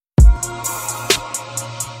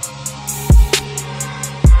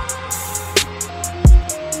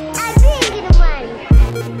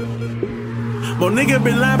More niggas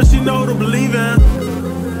been lying, but she know who to believe in.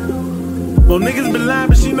 More niggas been lying,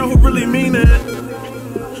 but she know who really mean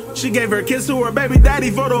it. She gave her a kiss to her baby daddy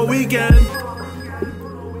for the weekend.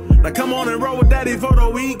 Now come on and roll with daddy for the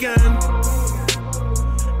weekend.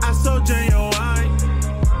 I so genuine.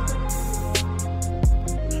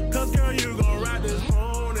 Cause girl, you gon' ride this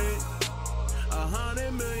pony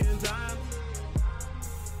 100 million times.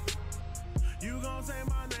 You gon' say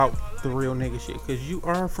my name. Out the real nigga shit, cause you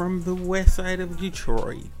are from the west side of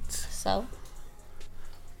Detroit. So?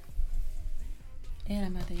 And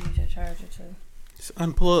I'm about to use your charger too. It's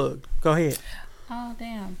unplugged. Go ahead. Oh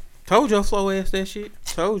damn. Told your slow ass that shit.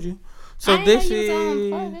 Told you. So I this ain't know you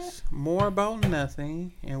was is More About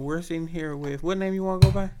Nothing, and we're sitting here with what name you want to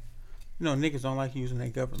go by? You know, niggas don't like using their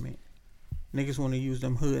government. Niggas want to use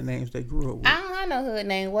them hood names they grew up with. I don't have no hood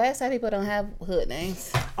name. West side people don't have hood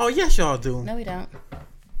names. Oh yes, y'all do. No, we don't.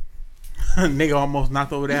 Nigga almost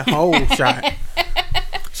knocked over that whole shot.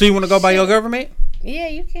 So you want to go by your government? Yeah,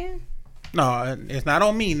 you can. No, it's not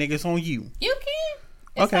on me, nigga. It's on you. You can.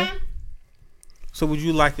 It's Okay. fine. So would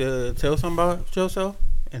you like to tell something about yourself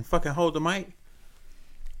and fucking hold the mic?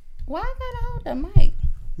 Why I gotta hold the mic?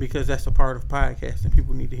 Because that's a part of podcasting.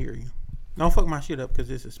 People need to hear you. Don't fuck my shit up because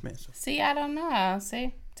it's expensive. See, I don't know.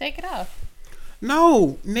 See, take it off.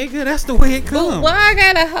 No, nigga, that's the way it comes. Why I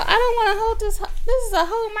gotta? I don't want to hold this. This is a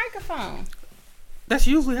whole microphone. That's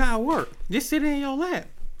usually how it works. Just sit in your lap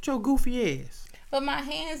with your goofy ass. But my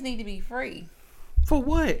hands need to be free. For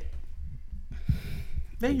what?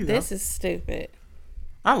 There you go. This is stupid.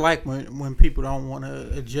 I like when people don't want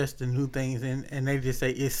to adjust to new things and they just say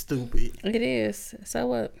it's stupid. It is. So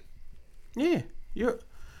what? Yeah, you're.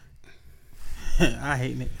 I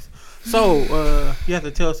hate niggas. So you have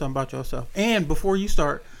to tell something about yourself. And before you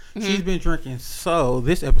start, she's been drinking. So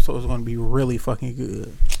this episode is going to be really fucking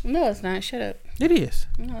good. No, it's not. Shut up. It is.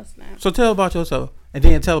 No, it's not. So tell about yourself, and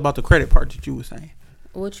then tell about the credit part that you were saying.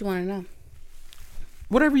 What you want to know?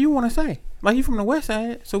 Whatever you want to say. Like you from the west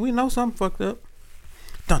side, so we know something fucked up.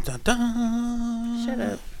 Dun dun dun. Shut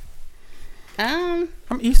up.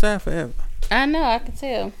 I'm east side forever. I know. I can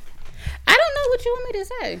tell. I don't know what you want me to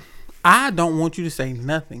say. I don't want you to say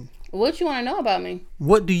nothing. What you want to know about me?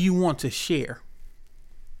 What do you want to share?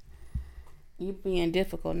 You being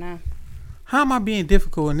difficult now. How am I being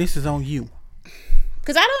difficult and this is on you?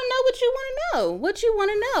 Because I don't know what you want to know. What you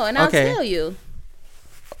want to know, and I'll tell you.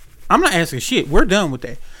 I'm not asking shit. We're done with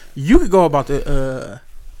that. You could go about the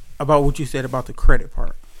about what you said about the credit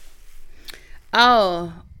part.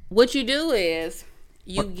 Oh, what you do is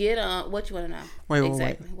you get on. What you want to know?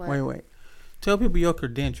 Wait. Tell people your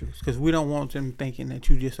credentials, because we don't want them thinking that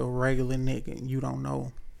you just a regular nigga and you don't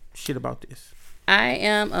know shit about this. I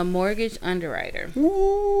am a mortgage underwriter.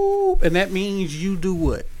 Woo! And that means you do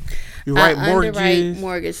what? You write mortgages? Underwrite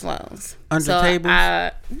mortgage loans. Under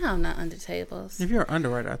tables? No, not under tables. If you're an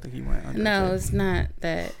underwriter, I think you went under No, tables. it's not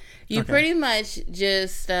that. You pretty much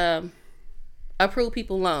just approve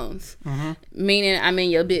people loans. Mm-hmm. Meaning, I'm in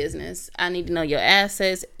your business. I need to know your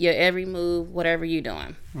assets, your every move, whatever you're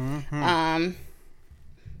doing. Mm-hmm.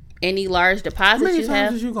 Any large deposits you have. How many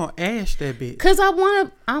times is you gonna ask that bitch? Because I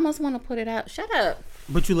almost want to put it out. Shut up.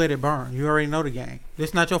 But you let it burn. You already know the game.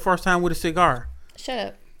 This not your first time with a cigar. Shut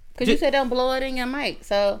up. Because you said don't blow it in your mic.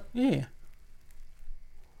 So. Yeah.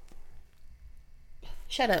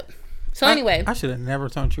 Shut up. So anyway. I should have never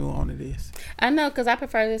turned you on to this. I know, because I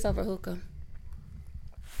prefer this over hookah.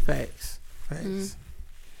 Facts.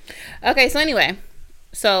 Okay, so anyway.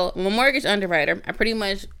 So I'm a mortgage underwriter. I pretty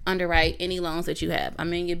much underwrite any loans that you have.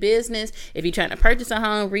 I'm in your business. If you're trying to purchase a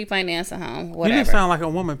home, refinance a home, whatever. You just sound like a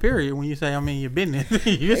woman, period, when you say I'm in your business.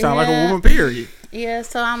 You just sound like a woman, period. Yeah,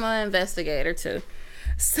 so I'm an investigator too.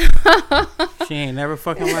 So she ain't never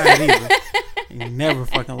fucking lied either. Ain't never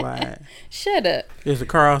fucking lied. Shut up. There's a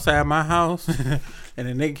car outside my house, and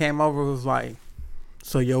the nigga came over and was like,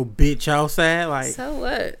 "So your bitch outside?" Like, so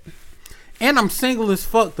what? And I'm single as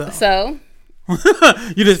fuck though. So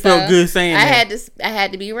you just felt good saying that. I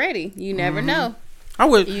had to be ready. You never know. I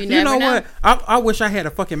wish you know what? I wish I had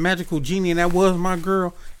a fucking magical genie and that was my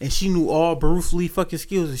girl, and she knew all Bruce Lee fucking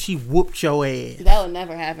skills and she whooped your ass. That would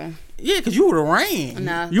never happen. Yeah, because you would have ran.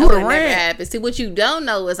 No, you would have ran. Never happen. See, what you don't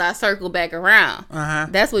know is I circle back around.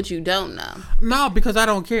 That's what you don't know. No, because I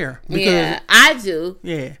don't care. Because, I do.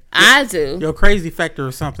 Yeah, I do. Your crazy factor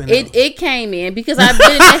or something. It came in because I've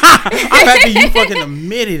been. I'm happy you fucking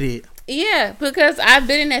admitted it. Yeah, because I've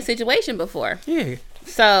been in that situation before. Yeah.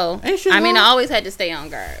 So, I mean, I always had to stay on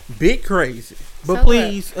guard. Bit crazy. But so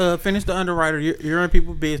please finish the underwriter. You're in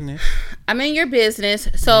people's business. I'm in your business,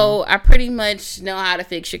 so I pretty much know how to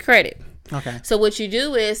fix your credit. Okay. So what you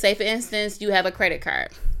do is, say for instance, you have a credit card.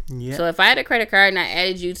 Yeah. So if I had a credit card and I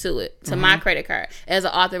added you to it, to my credit card as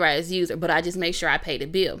an authorized user, but I just make sure I pay the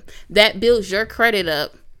bill, that builds your credit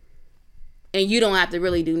up, and you don't have to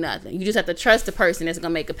really do nothing. You just have to trust the person that's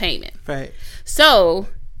gonna make a payment. Fact. So,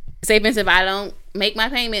 say for instance, if I don't make my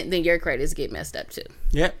payment, then your credits get messed up too.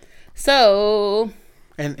 Yep. So,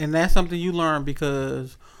 and that's something you learn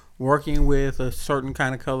because working with a certain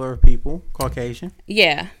kind of color of people, Caucasian.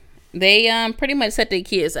 Yeah. They pretty much set their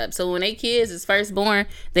kids up. So when their kids is first born,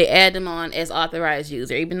 they add them on as authorized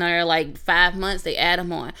user. Even though they're like 5 months, they add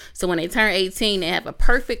them on. So when they turn 18, they have a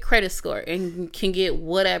perfect credit score and can get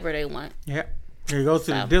whatever they want. Yep. You go to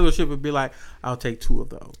the dealership and be like, I'll take 2 of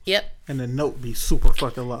those. Yep. And the note be super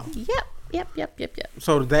fucking low. Yep.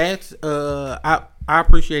 So that's I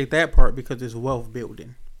appreciate that part because it's wealth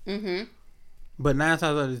building. Mm-hmm. But 9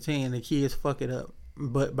 times out of 10, the kids fuck it up.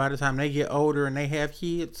 But by the time they get older and they have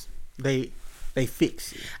kids, they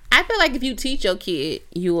fix it. I feel like if you teach your kid,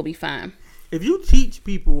 you will be fine. If you teach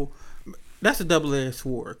people, that's a double-edged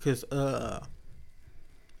sword because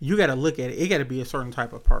you got to look at it. It got to be a certain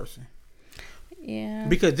type of person. Yeah.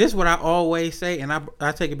 Because this is what I always say, and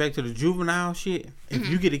I take it back to the juvenile shit. If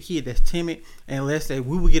you get a kid that's timid, and let's say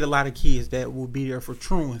we would get a lot of kids that will be there for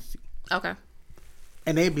truancy. Okay.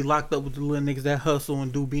 And they'd be locked up with the little niggas that hustle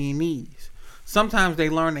and do B&Es. Sometimes they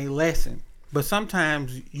learn a lesson. But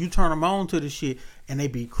sometimes you turn them on to the shit and they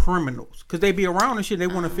be criminals. Because they be around the shit they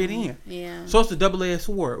want to fit in. Yeah. So it's a double-edged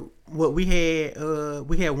sword. What we had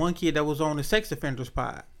one kid that was on the sex offenders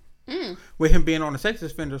pod. With him being on the sex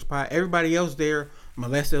offenders pod, everybody else there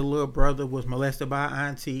molested a little brother, was molested by an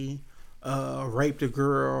auntie, raped a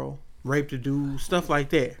girl, raped a dude, stuff like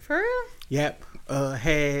that. For real? Yep.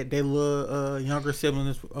 Had their little younger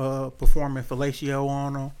siblings performing fellatio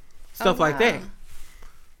on them. Stuff like that.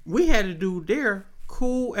 We had a dude there,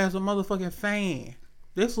 cool as a motherfucking fan.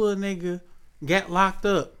 This little nigga got locked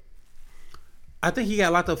up. I think he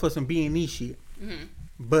got locked up for some B&E shit. Mm-hmm.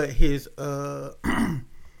 But his, I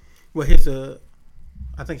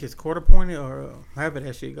think his court appointed or however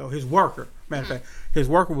that shit go, his worker, matter of fact, his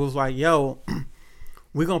worker was like, yo,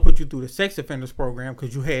 we're going to put you through the sex offenders program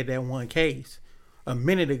because you had that one case a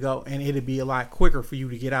minute ago and it'd be a lot quicker for you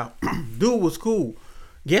to get out. Dude was cool.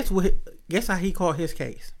 Guess how he called his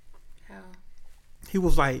case? How? He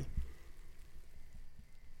was like,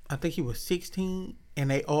 I think he was 16,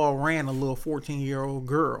 and they all ran a little 14-year-old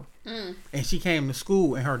girl. And she came to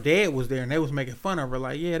school, and her dad was there, and they was making fun of her,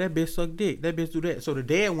 like, yeah, that bitch suck dick. That bitch do that. So the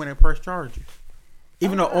dad went and pressed charges.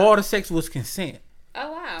 Even though all the sex was consent.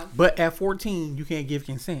 Oh, wow. But at 14, you can't give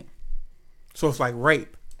consent. So it's like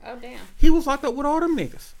rape. Oh, damn. He was locked up with all them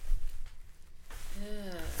niggas.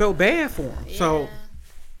 Felt bad for him. Yeah. So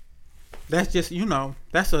that's just,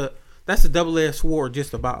 that's a double-edged sword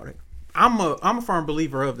just about it. I'm a firm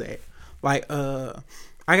believer of that. Like,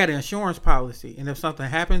 I got an insurance policy, and if something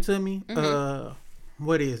happened to me,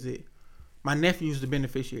 what is it? My nephew's the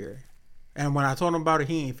beneficiary. And when I told him about it,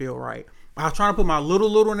 he ain't feel right. I was trying to put my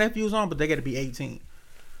little nephews on, but they got to be 18.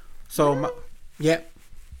 So,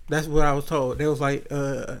 that's what I was told. They was like,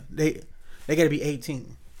 they got to be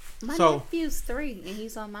 18. My nephew's 3, and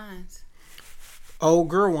he's on mine. Old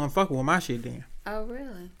girl wasn't fucking with my shit then. Oh,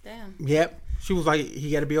 really? Damn. Yep. She was like,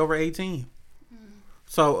 he got to be over 18.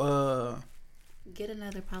 So, get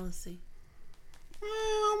another policy.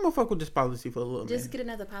 I'm gonna fuck with this policy for a little bit. Just get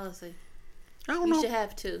another policy. I don't know. You should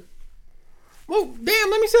have 2. Well, damn,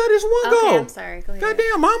 let me see how this one go. I'm sorry. Go ahead.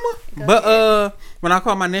 Goddamn, mama. But when I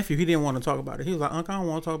called my nephew, he didn't want to talk about it. He was like, Uncle, I don't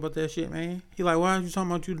want to talk about that shit, man. He like, why are you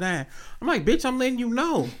talking about you dying? I'm like, bitch, I'm letting you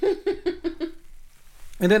know.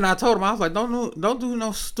 And then I told him, I was like, don't do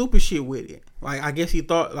no stupid shit with it. Like, I guess he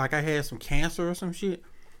thought like I had some cancer or some shit.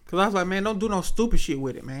 Cause I was like, man, don't do no stupid shit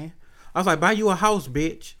with it, man. I was like, buy you a house,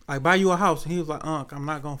 bitch. Like, buy you a house. And he was like, Unc, I'm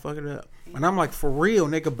not gonna fuck it up. And I'm like, for real,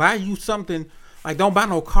 nigga, buy you something. Like, don't buy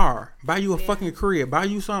no car. Buy you a fucking crib. Buy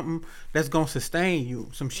you something that's gonna sustain you.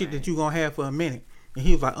 Some shit that you gonna have for a minute. And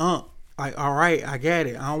he was like, like, all right, I got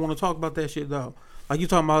it. I don't want to talk about that shit though. Like, you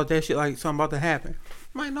talking about that shit like something about to happen.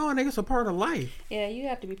 I'm like, no, nigga, it's a part of life. Yeah, you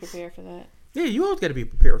have to be prepared for that. Yeah, you always got to be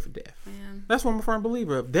prepared for death. Man. That's what I'm a firm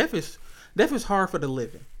believer of. Death is hard for the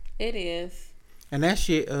living. It is. And that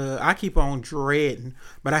shit, I keep on dreading,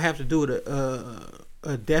 but I have to do it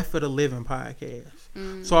a Death for the Living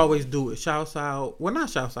podcast. So I always do it. Shouts out, well, not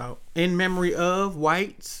shouts out, in memory of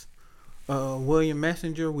Whites, William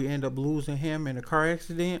Messenger. We end up losing him in a car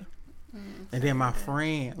accident. And then my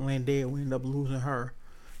friend, Lindell, we end up losing her.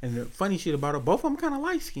 And the funny shit about it, both of them kind of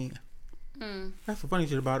light skinned. That's the funny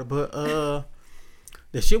shit about it. But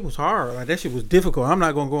the shit was hard. Like, that shit was difficult. I'm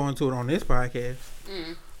not going to go into it on this podcast.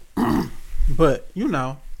 But,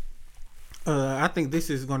 I think this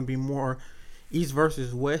is going to be more East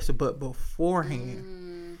versus West, but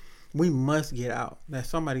beforehand, we must get out that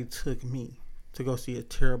somebody took me to go see a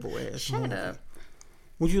terrible ass movie. Shut up.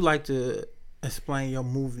 Would you like to explain your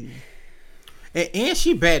movie? And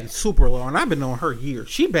she batting super low, and I've been on her years.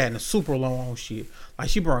 She batting super low on shit. Like,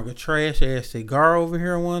 she brought a trash ass cigar over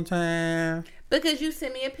here one time. Because you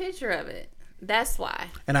sent me a picture of it. That's why.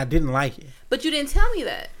 And I didn't like it. But you didn't tell me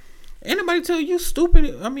that. Anybody tell you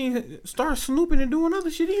stupid? I mean, start snooping and doing other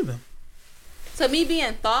shit either. So me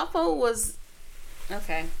being thoughtful was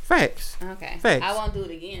okay. Facts. Okay. Facts. I won't do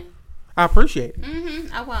it again. I appreciate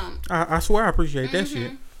it. I won't. I swear I appreciate that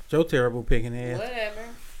shit. Joe terrible picking ass. Whatever.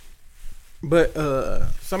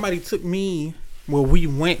 But somebody took me. Well, we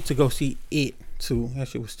went to go see it too. That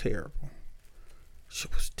shit was terrible.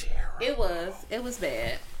 Shit was terrible. It was. It was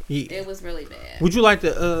bad. Yeah. It was really bad. Would you like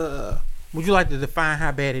to define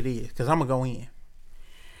how bad it is? Because I'm gonna go in.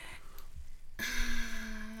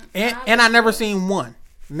 And I never seen one.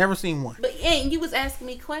 Never seen one. But and you was asking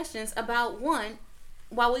me questions about one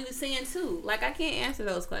while we was seeing two. Like, I can't answer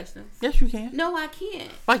those questions. Yes, you can. No, I can't.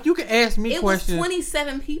 Like, you can ask me questions. It was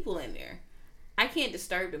 27 people in there. I can't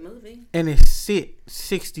disturb the movie. And it's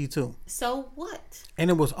 62. So what? And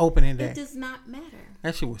it was opening day. It does not matter.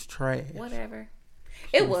 That shit was trash. Whatever.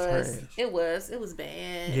 It It was was. It was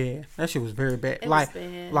bad. Yeah, that shit was very bad. It like, was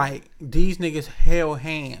bad. like these niggas held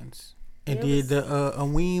hands and It did was- the a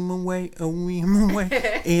weem away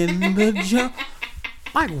in the jump.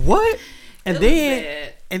 Like, what? And It was then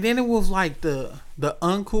bad. and then it was like the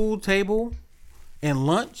uncool table and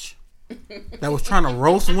lunch that was trying to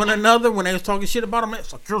roast one another when they was talking shit about them.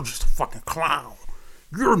 It's like, you're just a fucking clown.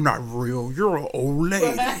 You're not real. You're an old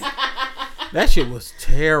lady. That shit was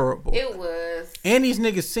terrible. It was. And these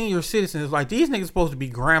niggas senior citizens, like, these niggas supposed to be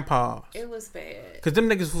grandpas. It was bad. Cause them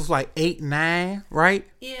niggas was like 8, 9, right?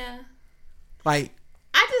 Yeah. Like,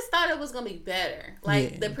 I just thought it was gonna be better.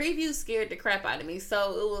 Like, Yeah. the preview scared the crap out of me.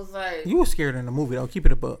 So it was like, you were scared in the movie though. Keep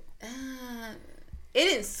it a buck. it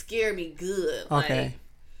didn't scare me good. Okay. Like,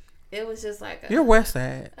 it was just like You're West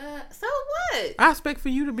Side. so what? I expect for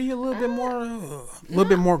you to be a little bit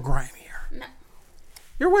more grimier. No.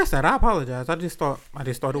 You're West Side. I apologize. I just thought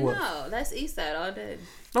it was. No, that's East Side all day.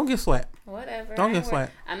 Don't get slapped. Whatever. Don't I get ain't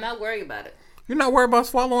slapped. I'm not worried about it. You're not worried about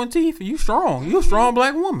swallowing teeth. You strong. You a strong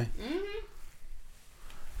black woman.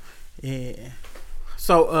 Yeah.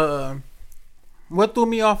 So, what threw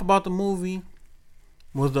me off about the movie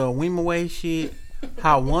was the Weem away shit.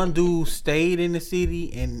 How one dude stayed in the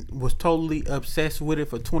city and was totally obsessed with it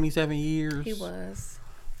for 27 years. He was.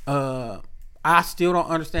 I still don't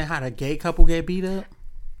understand how the gay couple get beat up.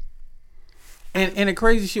 And the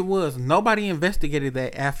crazy shit was nobody investigated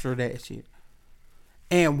that after that shit.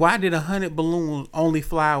 And why did 100 balloons only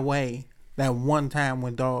fly away that one time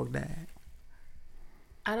when dog died?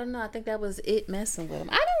 I don't know. I think that was it messing with him.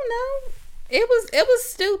 I don't know. It was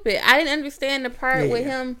stupid. I didn't understand the part with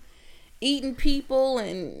him eating people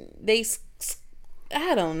and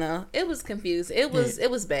I don't know. It was confused. It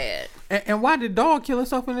was bad. And why did dog kill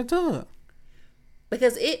himself in the tub?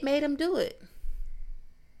 Because it made him do it.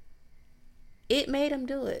 It made him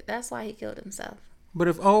do it. That's why he killed himself. But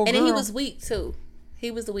if And then he was weak too. He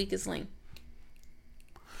was the weakest link.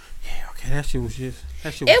 Yeah, okay, that shit was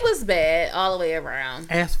It was bad all the way around.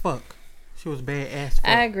 ass fuck. She was bad ass fuck.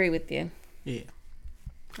 I agree with you. Yeah.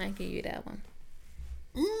 I give you that one.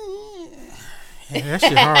 Yeah, that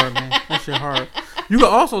shit hard, man. That shit hard. You can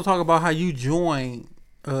also talk about how you join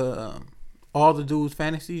all the dudes'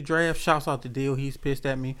 fantasy draft. Shouts out to Deal. He's pissed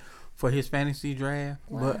at me for his fantasy draft.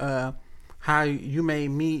 Wow. But how you made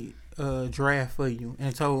me draft for you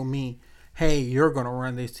and told me, hey, you're gonna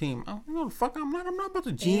run this team. Oh, no, the fuck, I'm not about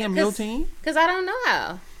to GM your team. Because I don't know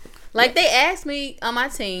how. Like, they asked me on my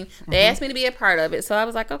team. They asked me to be a part of it. So I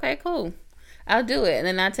was like, okay, cool. I'll do it. And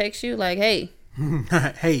then I text you like, hey.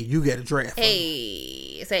 Hey, you get a draft.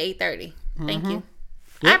 Hey, it's at 8:30. Thank you.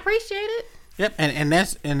 Yep. I appreciate it. Yep, and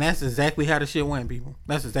that's exactly how the shit went, people.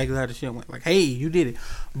 That's exactly how the shit went. Like, hey, you did it.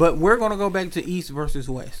 But we're gonna go back to East versus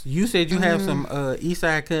West. You said you have some East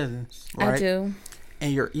Side cousins, right? I do.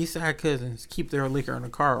 And your East Side cousins keep their liquor in the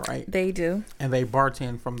car, right? They do. And they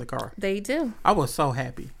bartend from the car. They do. I was so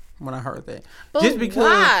happy when I heard that. But Just because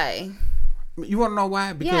why? you want to know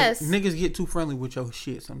why? Because Yes. niggas get too friendly with your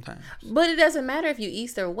shit sometimes. But it doesn't matter if you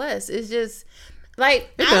East or West. It's just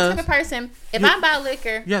like It I'm does. the type of person. If I buy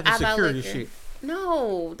liquor, You have to I buy secure liquor. this shit.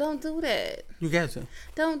 No, don't do that. You got to.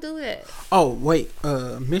 Don't do that. Oh wait,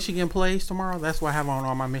 Michigan plays tomorrow. That's why I have on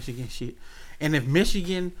all my Michigan shit. And if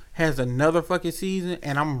Michigan has another fucking season,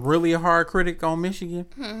 and I'm really a hard critic on Michigan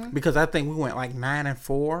because I think we went like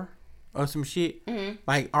 9-4 or some shit.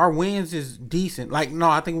 Like our wins is decent. Like no,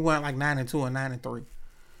 I think we went like 9-2 or 9-3.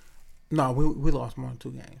 No, we lost more than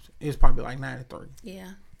 2 games. It's probably like 9-3.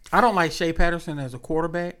 Yeah. I don't like Shea Patterson as a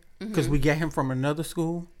quarterback because we got him from another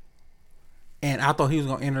school, and I thought he was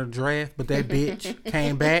gonna enter the draft, but that bitch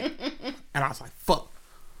came back, and I was like, "Fuck."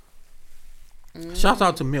 Shouts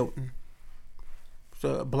out to Milton. It's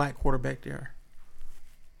a black quarterback there.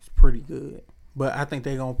 It's pretty good, but I think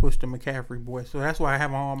they're gonna push the McCaffrey boy, so that's why I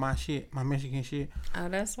have all my shit, my Michigan shit. Oh,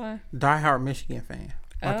 that's why. Diehard Michigan fan.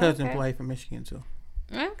 My cousin played for Michigan too.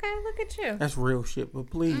 Okay, look at you. That's real shit. But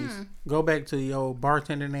please go back to your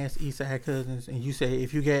bartending ass Eastside cousins, and you say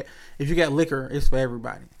if you got liquor, it's for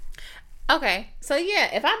everybody. Okay, so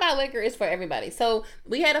yeah, if I buy liquor, it's for everybody. So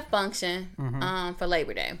we had a function for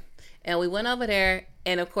Labor Day, and we went over there,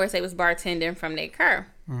 and of course they was bartending from their car.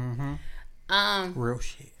 Real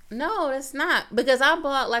shit. No, that's not, because I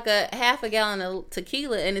bought like a half a gallon of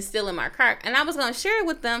tequila and it's still in my car, and I was gonna share it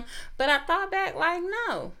with them, but I thought back like,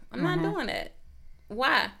 no, I'm not doing it.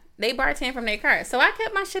 Why? They bartend from their car, so I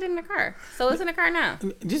kept my shit in the car. So it's in the car now.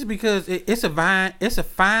 Just because it's a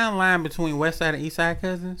fine line between West Side and East Side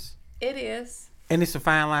cousins. It is. And it's a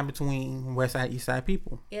fine line between West Side and East Side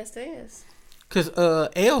people. Yes, it is. Cause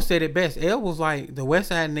L said it best. L was like, the West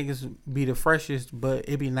Side niggas be the freshest, but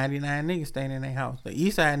it be 99 niggas staying in their house. The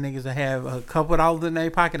East Side niggas will have a couple dollars in their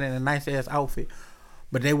pocket and a nice ass outfit,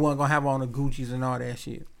 but they wasn't gonna have on the Gucci's and all that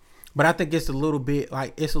shit. But I think it's a little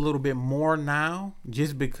bit more now,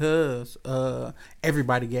 just because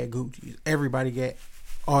everybody got Gucci's, everybody got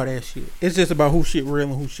all that shit. It's just about who shit real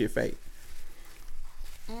and who shit fake.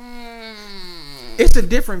 It's a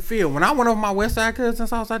different feel. When I went over my West Side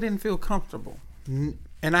cousin's house, I didn't feel comfortable, and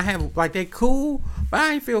I have like they cool, but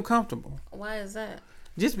I ain't feel comfortable. Why is that?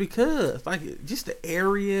 Just because, like, just the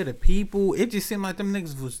area, the people, it just seemed like them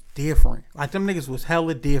niggas was different. Like them niggas was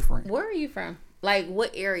hella different. Where are you from? Like,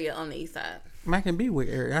 what area on the East Side?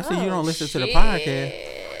 Macon-Bewick area. I see you don't listen to the podcast.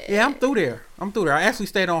 Yeah, I'm through there. I actually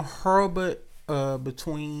stayed on Hurlbut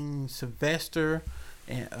between Sylvester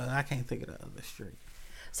and I can't think of the other street.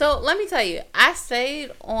 So let me tell you, I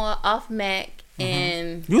stayed off Mac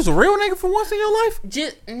and you was a real nigga for once in your life?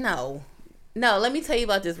 No. Let me tell you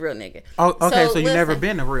about this real nigga. Oh, okay. So you never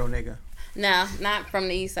been a real nigga? No, not from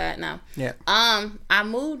the East Side. No. Yeah. I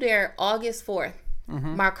moved there August 4th.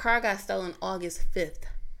 My car got stolen August 5th.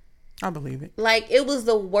 I believe it. Like, it was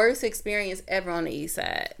the worst experience ever on the East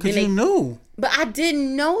Side. Because you knew. But I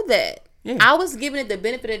didn't know that. Yeah. I was giving it the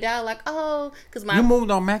benefit of the doubt, like, oh, because You moved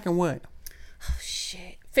on Mac and what? Oh,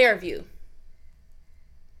 shit. Fairview.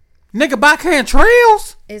 Nigga, Backhand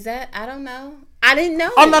Trails? Is that? I don't know. I didn't know.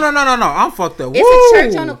 Oh, no. I'm fucked up. It's a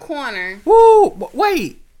church on the corner. Woo.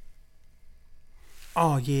 Wait.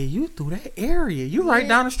 Oh, yeah, you through that area. You right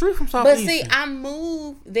down the street from Southeastern. But see, I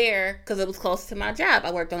moved there because it was close to my job.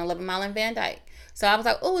 I worked on 11 Mile in Van Dyke. So I was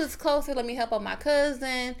like, oh, it's closer. Let me help out my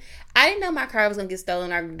cousin. I didn't know my car was going to get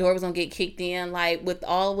stolen. Our door was going to get kicked in, like,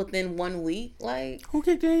 within 1 week. Like, who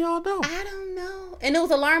kicked in y'all door? I don't know. And there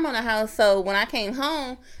was an alarm on the house. So when I came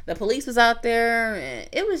home, the police was out there. And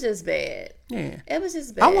it was just bad. Yeah. It was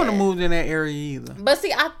just bad. I wouldn't have moved in that area either. But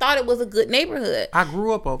see, I thought it was a good neighborhood. I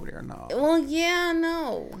grew up over there. No. Well, yeah, I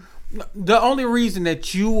know. The only reason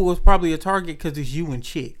that you was probably a target because it's you and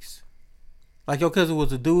chicks. Like, your cousin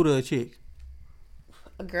was a dude or a chick?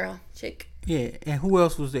 A girl, chick. Yeah, and who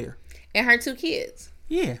else was there? And her 2 kids.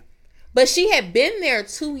 Yeah. But she had been there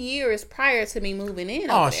 2 years prior to me moving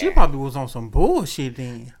in. Oh, she probably was on some bullshit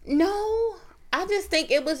then. No, I just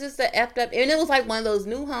think it was just a effed up, and it was like one of those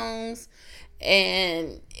new homes,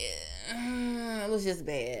 and it was just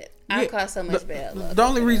bad. I caused so much bad luck. The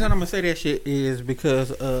only reason I'm gonna say that shit is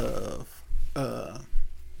because of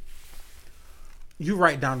you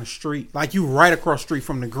right down the street, like you right across the street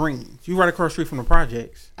from the Greens. You right across the street from the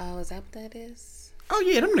projects. Oh, is that what that is? Oh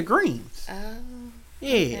yeah, them the Greens. Oh.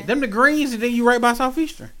 Yeah, okay. Them the Greens, and then you right by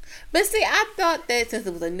Southeastern. But see, I thought that since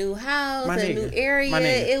it was a new house, new area,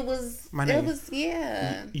 it was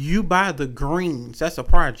yeah. You buy the Greens. That's a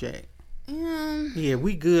project. Yeah,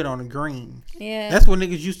 we good on the Greens. Yeah. That's what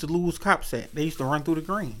niggas used to lose cops at. They used to run through the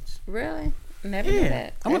Greens. Really? Never knew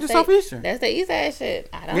that. I went to Southeastern. That's the East Side shit.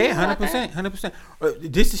 I don't know. Yeah,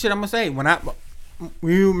 100%. This the shit I'm gonna say.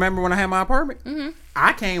 You remember when I had my apartment? Mm-hmm.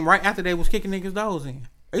 I came right after they was kicking niggas' doors in.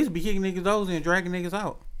 I used to be kicking niggas' doors in and dragging niggas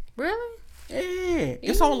out. Really? Yeah.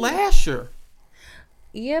 It's on Lasher.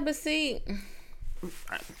 Yeah, but see.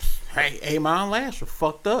 Hey, Amon Lasher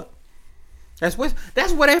fucked up. That's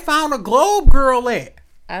where they found a Globe girl at.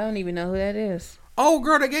 I don't even know who that is. Oh,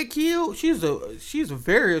 girl that got killed. She's a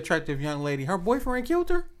very attractive young lady. Her boyfriend killed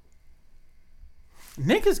her.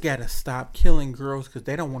 niggas gotta stop killing girls because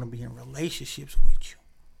they don't want to be in relationships with you.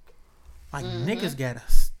 Like, niggas gotta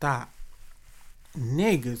stop.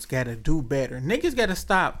 Niggas gotta do better. Niggas gotta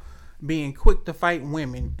stop being quick to fight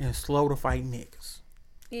women and slow to fight niggas.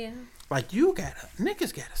 Yeah. Like,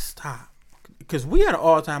 niggas gotta stop. Because we at an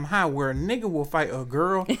all-time high where a nigga will fight a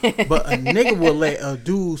girl, but a nigga will let a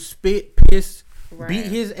dude spit, piss, beat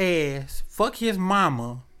his ass, fuck his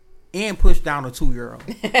mama, and push down a 2-year-old.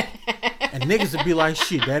 And niggas would be like,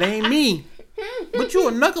 shit, that ain't me. But you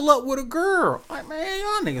a knuckle up with a girl. Like, man,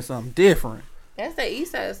 y'all niggas something different. That's the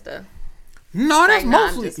east side stuff. No, that's like,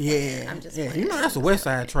 mostly I'm just yeah. You know, that's a West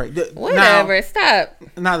Side trait. Whatever, stop.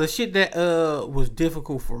 Now the shit that was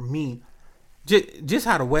difficult for me, just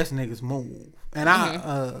how the West niggas move, and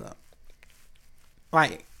I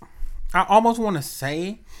almost want to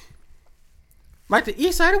say, like, the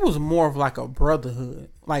East Side, it was more of like a brotherhood.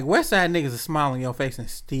 Like, West Side niggas will smile in your face and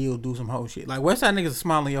still do some whole shit. Like, West Side niggas will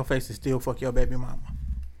smile in your face and still fuck your baby mama.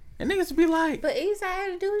 And niggas would be like, but East Side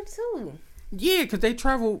had to do it too. Yeah, because they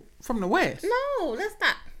travel from the West. No, that's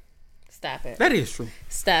not. Stop it. That is true.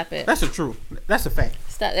 Stop it. That's a truth. That's a fact.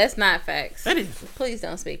 Stop. That's not facts. That is. Please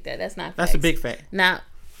don't speak that. That's not facts. That's a big fact.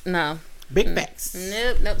 No. Big facts.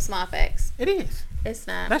 Nope. Small facts. It is. It's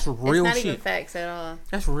not. That's real shit. It's not even facts at all.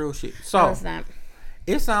 That's real shit. So, no, it's not.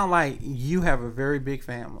 It sounds like you have a very big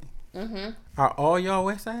family. Mm-hmm. Are all y'all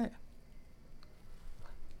West Side?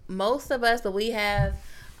 Most of us, but we have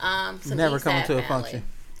some never East come Side to a family. Function.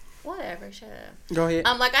 Whatever, shut up. Go ahead.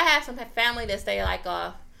 Like, I have some family that stay like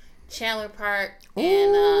off Chandler Park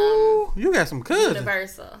and you got some cousins.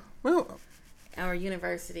 Universal. Well, or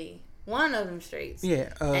University. One of them streets.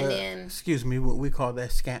 Yeah. And then, excuse me, what we call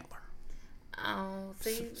that scantler. Oh,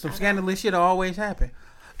 see, some scandalous shit always happen.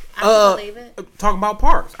 I can believe it. Talking about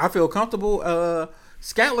parks, I feel comfortable.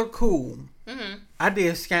 Scantler cool. Mm-hmm. I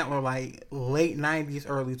did Scantler like late 90s,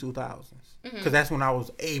 early 2000s. Because that's when I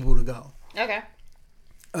was able to go. Okay.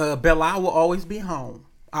 Belle Isle will always be home.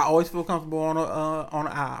 I always feel comfortable on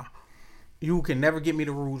the aisle. You can never get me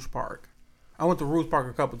to Rouge Park. I went to Rouge Park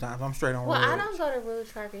a couple times. I'm straight on Rouge. I don't go to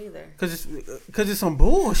Rouge Park either. Cause it's some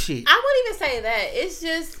bullshit. I wouldn't even say that. It's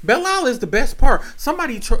just Belle Isle is the best park.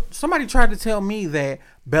 Somebody tried to tell me that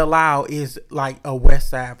Belle Isle is like a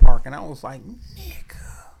West Side park, and I was like, nigga.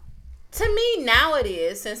 To me now it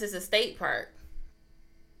is, since it's a state park.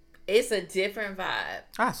 It's a different vibe.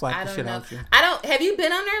 I slap the shit out of you. Have you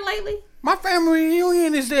been on there lately? My family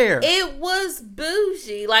reunion is there. It was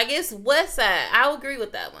bougie. Like, it's West Side. I'll agree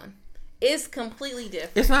with that one. It's completely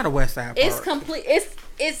different. It's not a West Side park. It's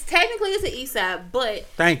technically it's an East Side, but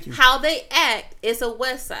thank you. How they act, it's a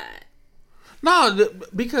West Side. No,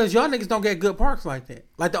 because y'all niggas don't get good parks like that.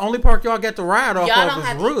 Like, the only park y'all get to ride off of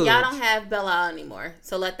is Rouge. Y'all don't have Belle Isle anymore,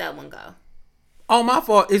 so let that one go. Oh, my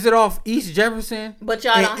fault. Is it off East Jefferson? But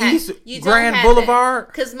y'all don't have East Grand Boulevard?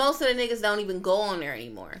 Because most of the niggas don't even go on there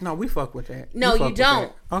anymore. No, we fuck with that. No, you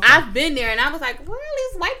don't. Okay. I've been there, and I was like, where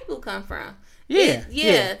are these white people come from?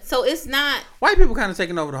 Yeah. So it's not. White people kind of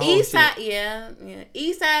taking over the whole East Side, shit. Yeah.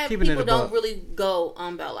 East Side Keeping people don't really go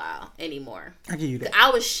on Belle Isle anymore. I give you that. I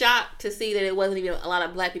was shocked to see that it wasn't even a lot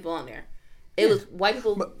of black people on there. It was white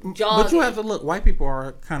people jogging. But you have to look. White people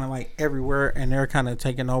are kind of like everywhere, and they're kind of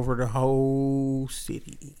taking over the whole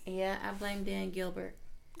city. Yeah, I blame Dan Gilbert.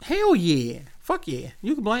 Hell yeah. Fuck yeah.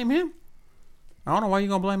 You can blame him. I don't know why you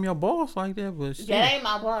gonna blame your boss like that, but shit. That ain't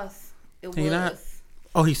my boss. It was. Not?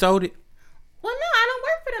 Oh, he sold it? Well, no, I don't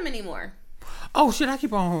work for them anymore. Oh, shit, I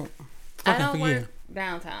keep on fucking I don't forgetting. work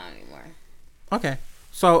downtown anymore. Okay.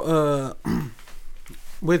 So,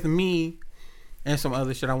 with me and some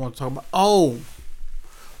other shit I want to talk about. Oh,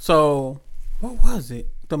 so what was it?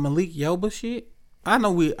 The Malik Yoba shit? I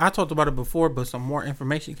talked about it before, but some more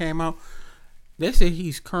information came out. They said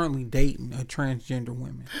he's currently dating a transgender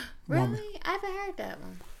woman. Really? I haven't heard that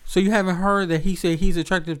one. So you haven't heard that he said he's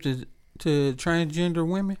attracted to transgender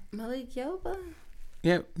women? Malik Yoba?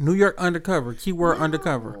 Yep. New York undercover. Keyword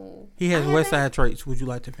undercover. He has West Side traits. Would you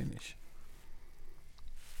like to finish?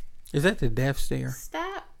 Is that the death stare?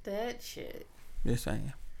 Stop that shit. Just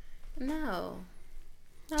saying. No.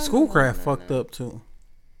 Schoolcraft fucked up too.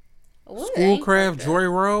 What Schoolcraft, Joy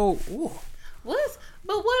Road. Ooh. But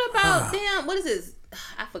what about them? What is this?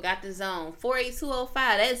 I forgot the zone. 48205.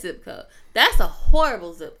 That zip code. That's a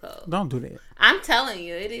horrible zip code. Don't do that. I'm telling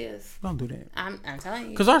you, it is. Don't do that. I'm telling you.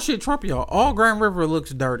 Because our shit Trump, y'all. All Grand River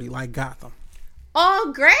looks dirty like Gotham.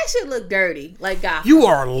 All Gratiot look dirty like Gotham. You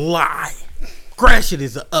are lying. Gratiot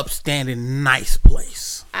is an upstanding, nice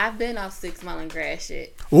place. I've been off 6 Mile and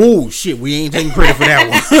Gratiot. Oh, shit. We ain't taking credit for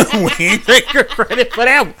that one. We ain't taking credit for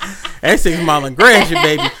that one. That's 6 Mile and Gratiot,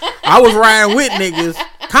 baby. I was riding with niggas.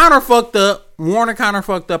 Connor fucked up Warner kind of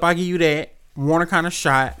fucked up. I give you that. Warner kind of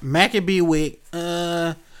shot. Maccabee Wick,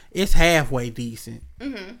 it's halfway decent.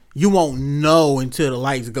 Mm-hmm. You won't know until the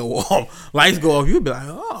lights go off. Lights go off, you'll be like,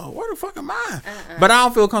 oh, where the fuck am I? But I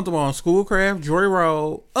don't feel comfortable on Schoolcraft, Joy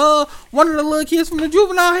Road. One of the little kids from the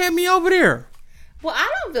Juvenile had me over there. Well,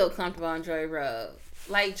 I don't feel comfortable on Joy Road.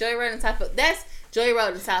 Like Joy Road and Southfield. That's Joy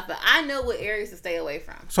Road and Southfield. I know what areas to stay away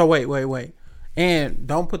from. So wait. And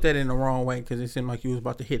don't put that in the wrong way, because it seemed like you was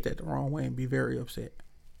about to hit that the wrong way and be very upset.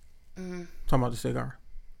 Mm-hmm. Talking about the cigar.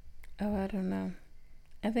 Oh, I don't know.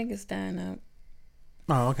 I think it's dying up.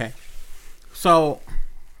 Oh, okay. So,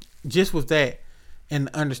 just with that and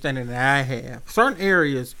the understanding that I have, certain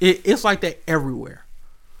areas, it's like that everywhere.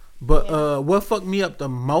 But what fucked me up the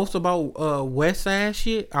most about West Side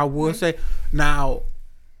shit, I would say, now,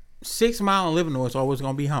 6 Mile and Livernois is always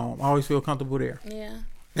going to be home. I always feel comfortable there. Yeah.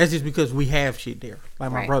 That's just because we have shit there.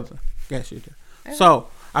 Like my brother got shit there. Okay. So,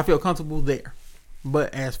 I feel comfortable there.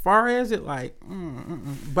 But as far as it, like,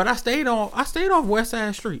 but I stayed off West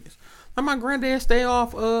Side streets. Like my granddad stayed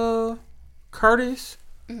off Curtis,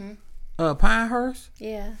 Pinehurst.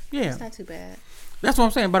 Yeah. It's not too bad. That's what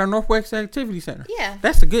I'm saying. By the Northwest Activity Center. Yeah.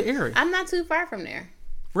 That's a good area. I'm not too far from there.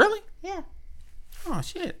 Really? Yeah. Oh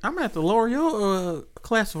shit! I'm gonna have to lower your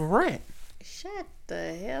class of rat. Shut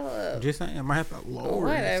the hell up. Just saying, I might have to lower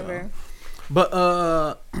whatever. It, so.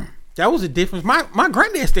 But that was a difference. My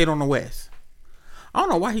granddad stayed on the West. I don't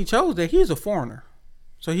know why he chose that. He's a foreigner.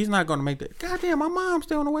 So he's not going to make that. Goddamn, my mom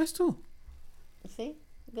stay on the West too. See?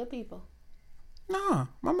 Good people. Nah,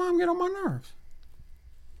 my mom get on my nerves.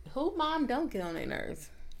 Who mom don't get on their nerves?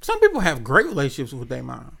 Some people have great relationships with their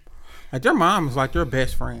mom. Like their mom is like their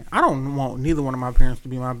best friend. I don't want neither one of my parents to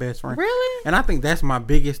be my best friend. Really? And I think that's my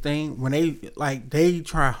biggest thing. When they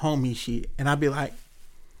try homie shit. And I be like,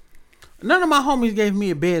 none of my homies gave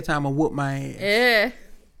me a bedtime and whooped my ass. Yeah.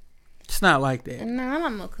 It's not like that. No, my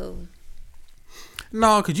mama cool.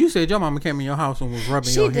 No, because you said your mama came in your house and was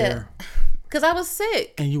rubbing your hair. Because I was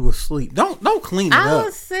sick. And you was asleep. Don't clean it up. I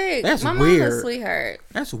was sick. That's my weird. My mom was a sweetheart.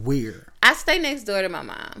 That's weird. I stay next door to my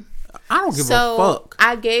mom. I don't give a fuck.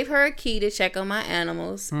 I gave her a key to check on my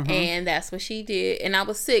animals, and that's what she did. And I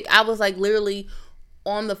was sick. I was like literally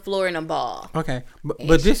on the floor in a ball. Okay,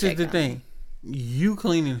 but this is the thing. You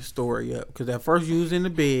cleaning the story up, because at first you was in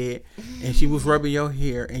the bed and she was rubbing your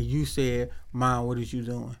hair and you said, Mom, what is you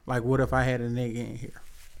doing? Like, what if I had a nigga in here?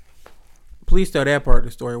 Please tell that part of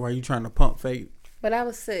the story while you trying to pump fake. But I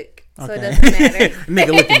was sick, so it doesn't matter.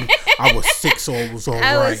 Nigga, look at me. I was sick, so it was all right.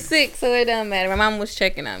 I was sick, so it doesn't matter. My mom was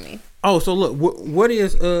checking on me. Oh, so look, what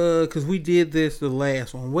is, because we did this the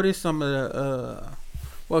last one. What is some of the,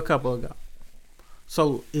 a couple ago.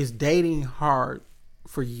 So, is dating hard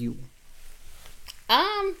for you?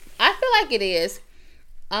 I feel like it is.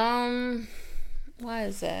 Why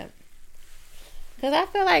is that? Because I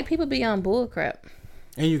feel like people be on bullcrap.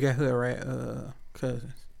 And you got hood rat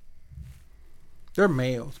cousins. They're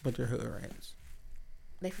males, but they're hood rats.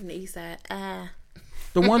 They from the east side.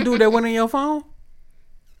 The one dude that went in your phone?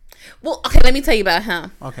 Well, okay, let me tell you about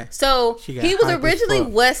him. Okay. So, he was originally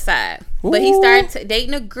west side. Ooh. But he started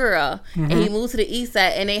dating a girl. And he moved to the east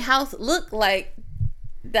side. And their house looked like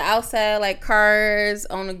the outside, like cars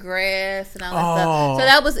on the grass and all that stuff. So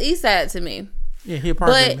that was east side to me. Yeah, he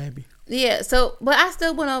probably maybe. Yeah, so, but I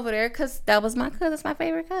still went over there because that was my cousin. That's my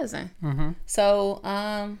favorite cousin. So,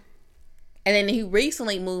 and then he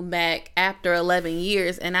recently moved back after 11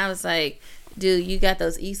 years. And I was like, dude, you got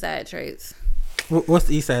those east side traits. What's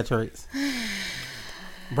the east side traits?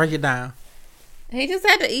 Break it down. He just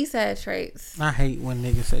had the east side traits. I hate when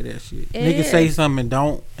niggas say that shit. Niggas say something and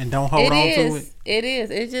don't hold on to it. It is.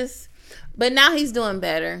 It just. But now he's doing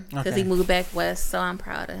better because he moved back west, so I'm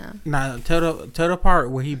proud of him. Now tell the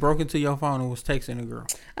part where he broke into your phone and was texting a girl.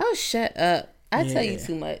 Oh, shut up! I tell you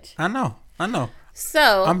too much. I know.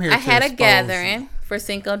 So I had a gathering for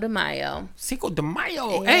Cinco de Mayo. Cinco de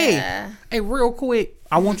Mayo. Yeah. Hey, real quick,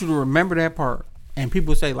 I want you to remember that part. And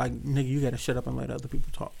people say, like, nigga, you got to shut up and let other people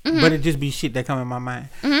talk. But it just be shit that come in my mind.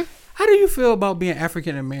 How do you feel about being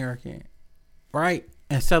African-American, right?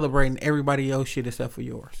 And celebrating everybody else shit except for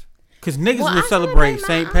yours? Because niggas will celebrate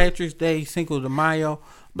St. Patrick's Day, Cinco de Mayo,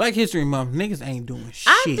 Black History Month. Niggas ain't doing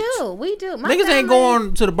shit. I do. We do. Niggas ain't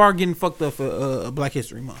going to the bar getting fucked up for Black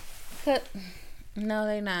History Month. No,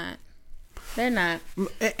 they not. They're not.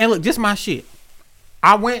 And look, just my shit.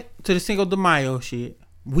 I went to the Cinco de Mayo shit.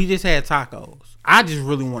 We just had tacos. I just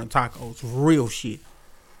really wanted tacos. Real shit.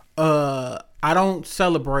 I don't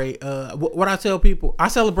celebrate. What I tell people, I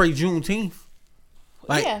celebrate Juneteenth.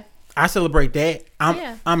 Like, I celebrate that.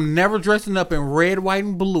 I'm never dressing up in red, white,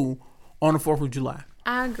 and blue on the 4th of July.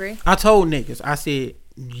 I agree. I told niggas, I said,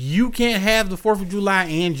 you can't have the 4th of July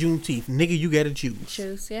and Juneteenth. Nigga, you gotta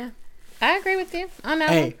choose. Yeah. I agree with you on that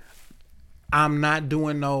Hey, one. I'm not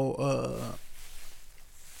doing no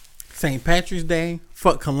St. Patrick's Day.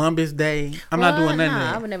 Fuck Columbus Day. I'm not doing none of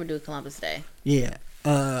that. I would never do Columbus Day. Yeah.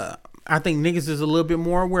 I think niggas is a little bit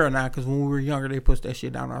more aware now because when we were younger, they pushed that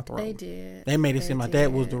shit down our throat. They did. They made it seem like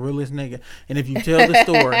that was the realest nigga. And if you tell the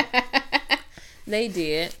story, they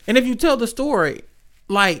did. And if you tell the story,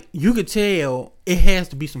 like you could tell it has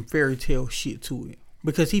to be some fairy tale shit to it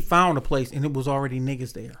because he found a place and it was already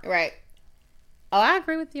niggas there. Right. Oh, I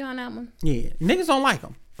agree with you on that one. Yeah, niggas don't like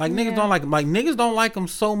him. Like niggas don't like him. Like niggas don't like him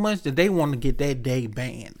so much that they want to get that day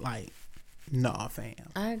banned. Like. Nah, fam.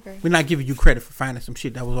 I agree. We're not giving you credit for finding some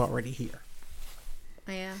shit that was already here.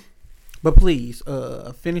 Yeah. But please,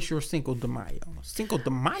 finish your Cinco de Mayo. Cinco de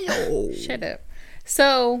Mayo. Shut up.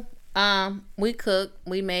 So, we cooked.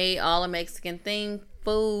 We made all the Mexican thing,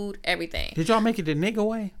 food, everything. Did y'all make it the nigga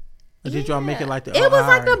way? Or did y'all make it like the... It was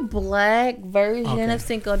like the black version of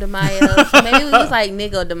Cinco de Mayo. So maybe it was like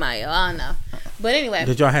Nigo de Mayo. I don't know. But anyway.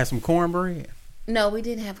 Did y'all have some cornbread? No, we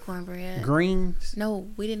didn't have cornbread. Greens? No,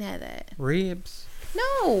 we didn't have that. Ribs?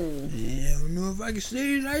 No. Yeah, I don't know if I can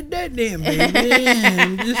say it like that then, baby.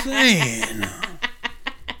 I'm just saying.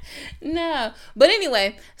 No. But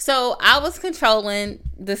anyway, so I was controlling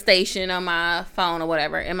the station on my phone or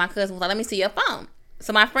whatever. And my cousin was like, let me see your phone.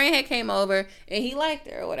 So my friend had came over and he liked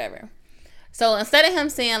her or whatever. So instead of him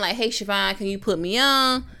saying like, hey, Siobhan, can you put me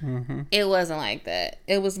on? Mm-hmm. It wasn't like that.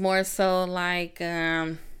 It was more so like...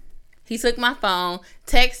 he took my phone,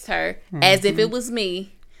 text her as if it was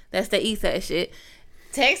me. That's the east side shit.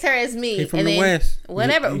 Text her as me. He from the west.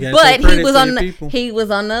 Whatever. You but he was on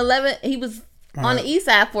the 11. He was on the east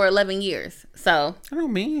side for 11 years. So I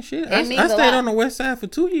don't mean shit. I stayed on the west side for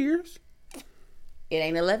 2 years. It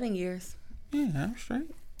ain't 11 years. Yeah, I'm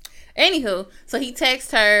straight. Anywho, so he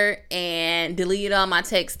texted her and deleted all my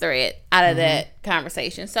text thread out of that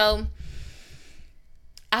conversation. So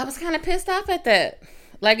I was kind of pissed off at that.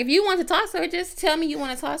 Like, if you want to talk to her, just tell me you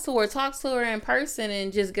want to talk to her in person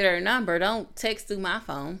and just get her number. Don't text through my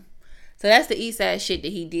phone. So that's the east side shit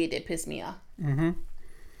that he did that pissed me off. Mm-hmm.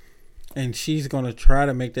 And she's going to try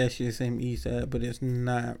to make that shit seem east side, but it's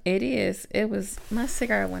not. It is. It was, my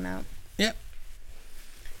cigarette went out. Yep.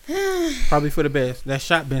 Probably for the best. That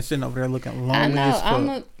shot been sitting over there looking long as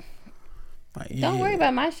fuck. Don't worry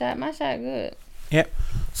about my shot. My shot good. Yep.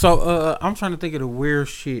 So, I'm trying to think of the weird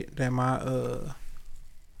shit that my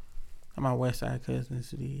west side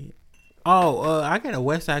cousins did. I got a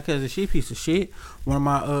west side cousin. She a piece of shit. One of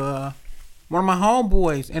my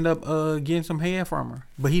homeboys ended up getting some head from her,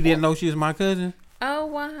 but he didn't know she was my cousin. Oh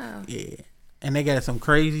wow. Yeah, and they got some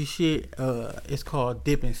crazy shit. It's called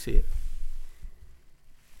dip and sip.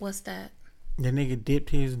 What's that? The nigga dipped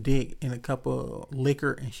his dick in a cup of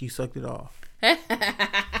liquor and she sucked it off.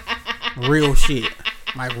 Real shit,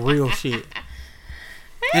 like real shit.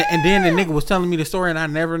 And then the nigga was telling me the story and I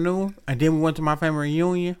never knew. And then we went to my family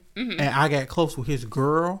reunion and I got close with his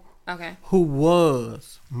girl. Okay. Who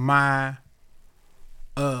was my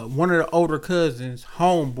one of the older cousins'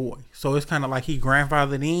 homeboy. So it's kind of like he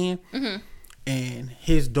grandfathered in. Mm-hmm. And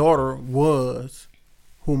his daughter was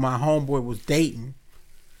who my homeboy was dating.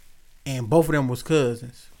 And both of them was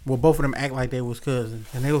cousins. Well, both of them act like they was cousins.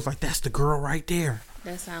 And they was like, that's the girl right there.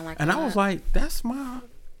 That sound like and I was like, that's my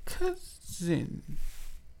cousin.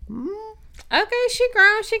 Okay, she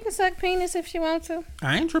grown. She can suck penis if she wants to.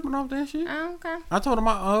 I ain't tripping off that shit. Oh, okay. I told him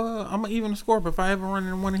I'm gonna even score if I ever run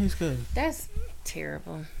into one of his cousins. That's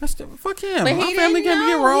terrible. Fuck him. But my family can't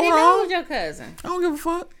get rolled on. He knows your cousin. I don't give a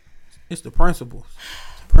fuck. It's the principles.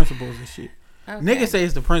 The principles and shit. Okay. Niggas say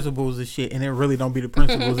it's the principles and shit, and it really don't be the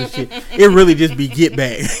principles and shit. It really just be get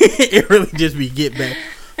back. It really just be get back.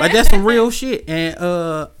 Like that's some real shit, and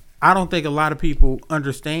I don't think a lot of people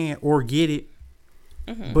understand or get it.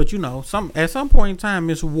 Mm-hmm. But you know, at some point in time,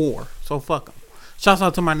 it's war. So fuck them. Shouts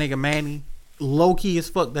out to my nigga Manny. Low key as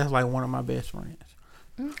fuck. That's like one of my best friends.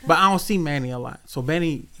 Okay. But I don't see Manny a lot. So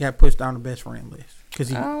Manny got pushed down the best friend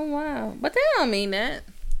list. Oh wow! But that don't mean that.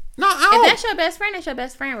 No, if that's your best friend, that's your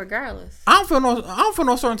best friend regardless. I don't feel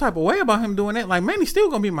no certain type of way about him doing that. Like Manny still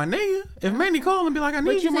gonna be my nigga. If Manny call and be like, I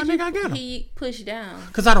need you, my nigga, I get him. He pushed down.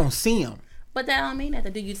 Cause I don't see him. But that don't mean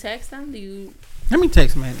nothing. Do you text him? Let me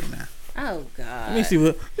text Manny now. Oh God. Let me see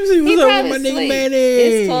what's up with my nigga Manny.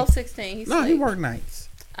 It's 12:16. No, he work nights.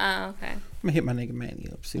 Oh, okay. I'm gonna hit my nigga Manny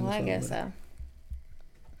up. See what's up. I guess so.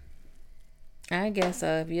 I guess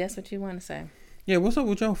so. If that's what you want to say. Yeah, what's up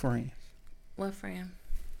with your friends? What friend?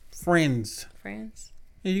 Friends. Friends?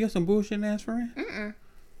 Yeah, you got some bullshit ass friends?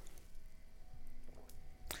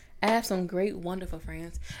 I have some great, wonderful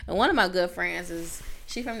friends. And one of my good friends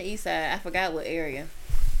she from the east side. I forgot what area.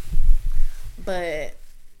 But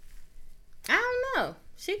I don't know.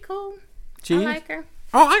 She cool. I like her.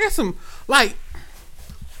 Oh, I got some, like,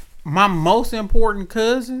 my most important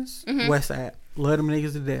cousins, West Side. Love them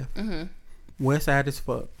niggas to death. West Side as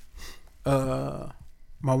fuck.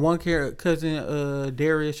 My one cousin,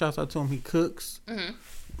 Darius, shouts out to him. He cooks.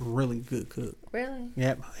 Really good cook. Really?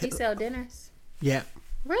 Yep. He sell dinners? Yep.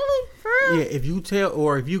 Really? For real? Yeah, if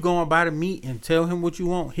you go and buy the meat and tell him what you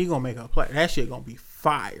want, he gonna make a plate. That shit gonna be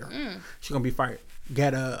fire. She gonna be fire.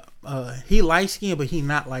 Got he light skinned, but he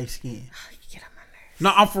not light skinned. You get on my nerves.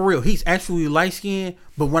 No, I'm for real. He's actually light skinned,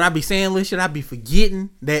 but when I be saying this shit, I be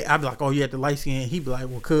forgetting that. I be like, oh, you had the light skin. He be like,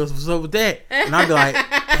 well, cuz, what's up with that? And I be like,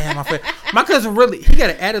 damn, my cousin really, he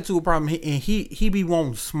got an attitude problem, and he be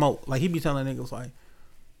wanting to smoke. Like, he be telling niggas like,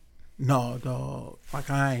 no, dog, like,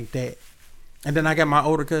 I ain't that. And then I got my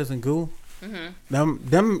older cousin, Goo.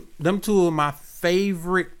 Them two of my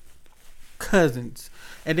favorite cousins.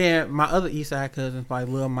 And then my other east side cousins, like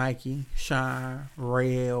Lil Mikey, Shine,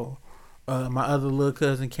 Rail, my other little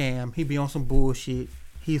cousin, Cam. He be on some bullshit.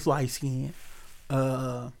 He's light skinned.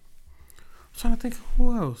 I'm trying to think of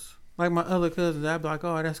who else. Like my other cousins, I'd be like,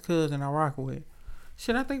 oh, that's cousin I rock with.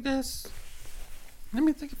 Shit, I think that's... Let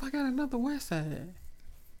me think if I got another west side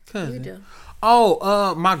cousin. You do.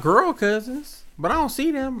 Oh, my girl cousins, but I don't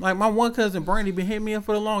see them. Like my one cousin Brandy been hitting me up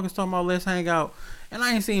for the longest, talking about let's hang out, and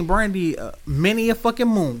I ain't seen Brandy many a fucking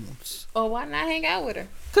moons. Oh, why not hang out with her?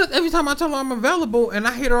 Cause every time I tell her I'm available and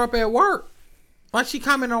I hit her up at work, like she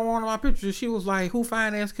commented on one of my pictures, she was like, "Who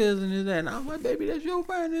fine ass cousin is that?" And I was like, "Baby, that's your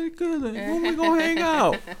fine ass cousin. When we gonna hang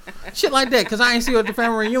out?" Shit like that. Cause I ain't see her at the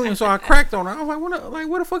family reunion, so I cracked on her. I was like,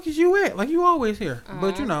 where the fuck is you at? Like you always here,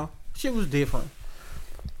 but you know, shit was different.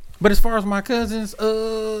 But as far as my cousins,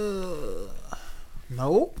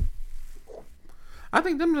 nope. I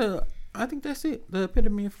think that's it. The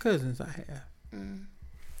epitome of cousins I have.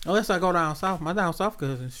 Unless I go down south, my down south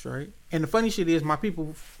cousins straight. And the funny shit is, my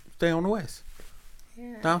people stay on the west.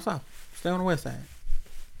 Yeah. Down south, stay on the west side.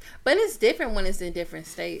 But it's different when it's in different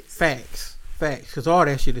states. Facts, because all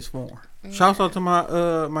that shit is foreign. Yeah. Shouts out to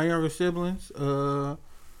my my younger siblings.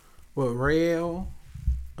 Rael,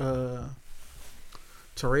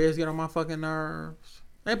 Therese get on my fucking nerves.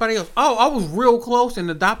 Everybody else. Oh, I was real close and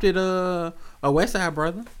adopted a West Side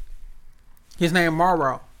brother. His name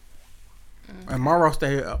Morrow. And Morrow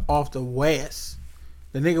stayed off the west.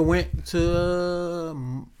 The nigga went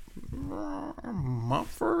to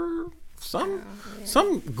Mumford,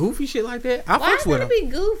 some goofy shit like that. I fucks with him. Why would it be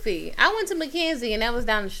goofy? I went to Mackenzie and that was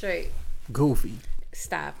down the street. Goofy.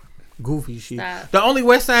 Stop. Goofy shit. Stop. The only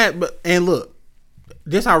West Side, and look,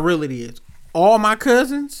 this how real it is. All my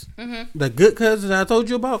cousins, the good cousins I told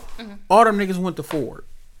you about, all them niggas went to Ford.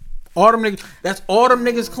 All them niggas, that's all them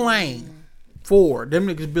niggas claim. Ford. Them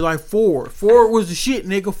niggas be like, Ford. Ford was the shit,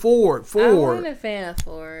 nigga. Ford. I wasn't a fan of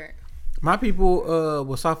Ford. My people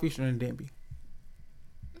was Southeastern and Denby.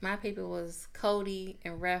 My people was Cody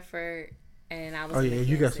and Redford, and I was. Oh yeah,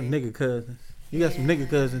 you got some nigga cousins. You got some nigga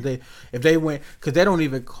cousins. If they went, cause they don't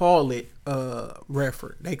even call it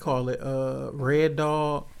Redford. They call it Red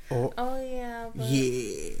Dog. Or, oh yeah.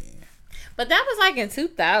 Yeah. But that was like in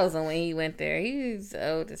 2000 when he went there. He's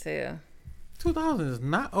old as hell. 2000 is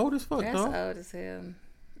not old as fuck, That's though. old as hell.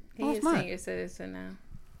 He's a senior citizen now.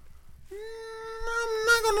 I'm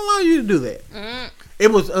not gonna allow you to do that.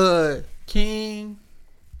 It was King,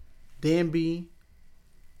 Denby,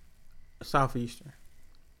 Southeastern,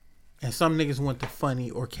 and some niggas went to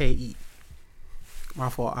Funny or KE. My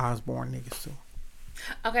fault, Osborne niggas too.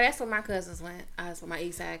 Okay, that's where my cousins went. My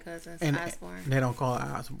East Side cousins, and Osborne. They don't call it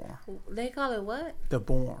Osborne. They call it what? The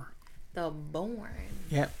Bourne. The Bourne.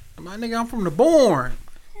 Yep. My nigga, I'm from the Bourne.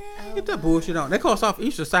 Get that bullshit on. They call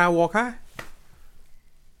Southeastern Sidewalk High.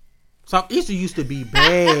 Southeastern used to be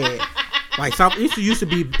bad. Like, Southeastern used to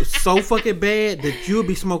be so fucking bad that you'll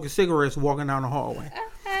be smoking cigarettes walking down the hallway.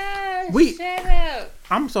 Shut up.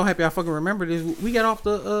 I'm so happy I fucking remember this. We got off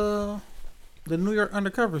the New York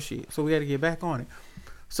undercover shit, so we had to get back on it.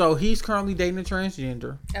 So he's currently dating a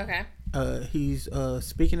transgender. Okay. He's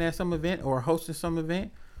speaking at some event or hosting some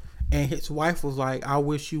event. And his wife was like, I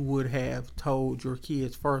wish you would have told your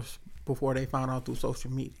kids first before they found out through social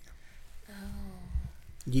media. Oh.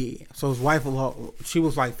 Yeah. So his wife, she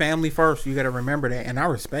was like, family first. You got to remember that. And I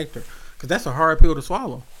respect her. Because that's a hard pill to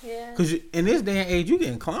swallow. Yeah. Because in this day and age, you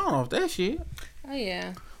getting clown off that shit. Oh,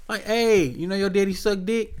 yeah. Like, hey, you know your daddy suck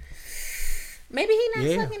dick? Maybe he not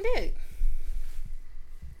sucking dick.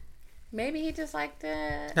 Maybe he just like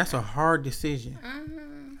that. That's a hard decision.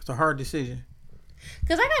 It's a hard decision.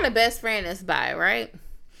 Because I got a best friend that's bi, right?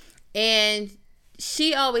 And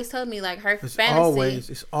she always told me like her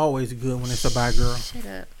fantasy. It's always good when it's a bi girl. Shut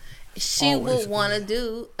up. She would want to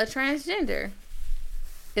do a transgender.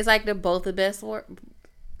 It's like they're both the best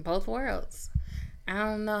both worlds. I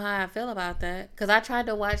don't know how I feel about that because I tried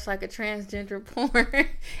to watch like a transgender porn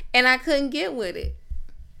and I couldn't get with it.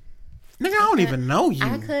 Nigga, I don't even know you.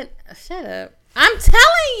 I couldn't. Shut up. I'm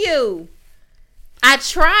telling you. I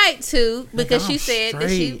tried to because she said that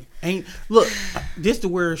she ain't. Look, this the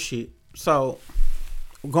weird shit. So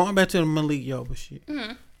going back to the Malik Yoba shit,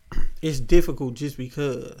 it's difficult just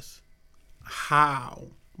because how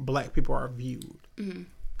black people are viewed.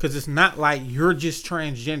 Because it's not like you're just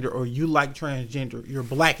transgender or you like transgender. You're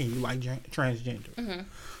black and you like transgender.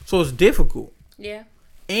 So it's difficult. Yeah.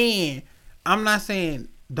 And I'm not saying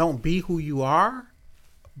don't be who you are,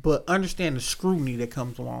 but understand the scrutiny that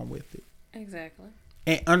comes along with it. Exactly.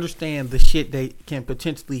 And understand the shit that can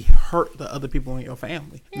potentially hurt the other people in your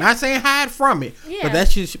family. Yeah. Not saying hide from it, but that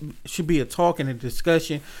should be a talk and a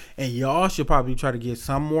discussion. And y'all should probably try to get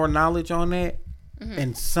some more knowledge on that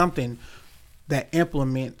and something that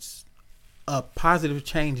implements a positive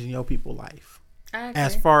change in your people's life.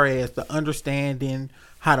 As far as the understanding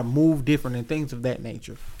how to move different and things of that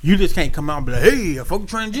nature. You just can't come out and be like, hey, I fuck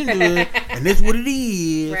transgender and that's what it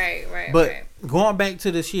is. Right. But going back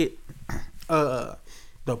to the shit, the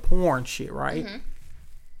porn shit, right?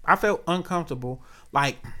 I felt uncomfortable.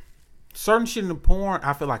 Like certain shit in the porn,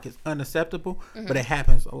 I feel like it's unacceptable, but it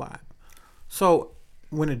happens a lot. So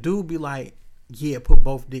when a dude be like, yeah, put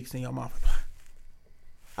both dicks in your mouth.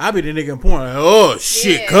 I be the nigga in porn like, oh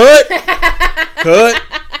shit, cut.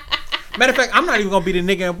 Matter of fact, I'm not even gonna be the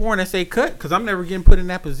nigga in porn that say cut because I'm never getting put in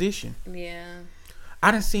that position. Yeah.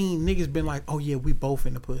 I done seen niggas been like, oh yeah, we both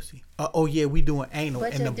in the pussy. Oh yeah, we doing anal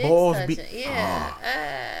but and the balls be.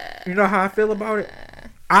 Yeah. You know how I feel about it?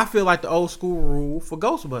 I feel like the old school rule for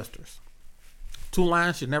Ghostbusters: 2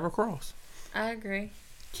 lines should never cross. I agree.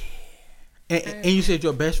 Yeah. And you said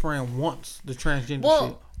your best friend wants the transgender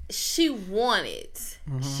shit. She wanted.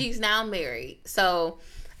 She's now married. So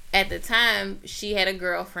at the time she had a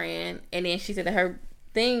girlfriend and then she said that her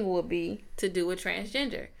thing would be to do a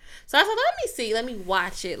transgender. So I said, let me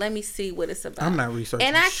watch it. Let me see what it's about. I'm not researching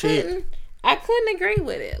and I shit. I couldn't agree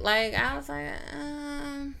with it. Like I was like,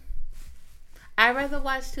 I'd rather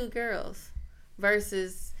watch 2 girls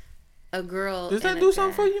versus a girl. Does that do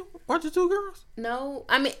something for you? Watching 2 girls? No.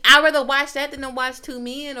 I mean, I'd rather watch that than to watch 2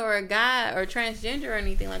 men or a guy or transgender or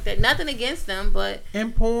anything like that. Nothing against them, but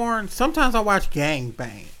in porn, sometimes I watch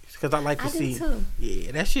gangbangs because I like to see. Do too.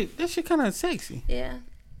 Yeah, that shit kind of sexy. Yeah,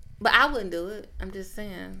 but I wouldn't do it. I'm just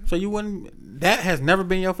saying. So you wouldn't? That has never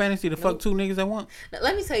been your fantasy to fuck 2 niggas at once? Now,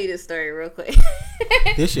 let me tell you this story real quick.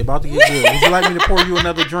 This shit about to get good. Would you like me to pour you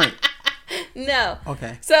another drink? No.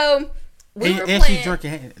 Okay. So we were playing. And she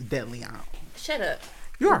drinking deadly out. Shut up.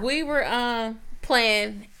 You are. We were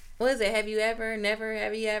playing. What is it? Have you ever? Never?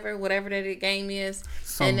 Have you ever? Whatever that game is.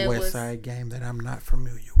 Some West Side game that I'm not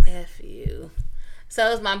familiar with. F you. So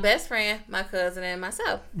it was my best friend, my cousin, and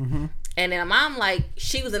myself. And then my mom, like,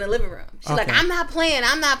 she was in the living room. She's like, I'm not playing.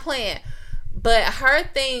 But her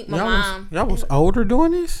thing, y'all was older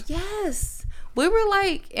doing this? Yes. We were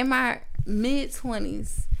like in my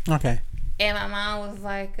mid-20s. Okay. And my mom was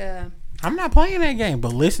like, I'm not playing that game,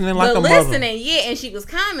 but listening like a mother. Yeah, and she was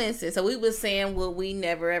commenting. So we was saying what we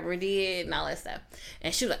never ever did and all that stuff.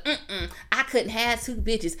 And she was like, I couldn't have 2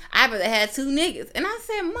 bitches. I'd rather have 2 niggas. And I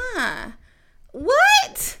said, Ma,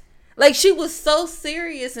 what? Like, she was so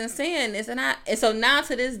serious in saying this. And so now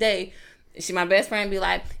to this day, she, my best friend, be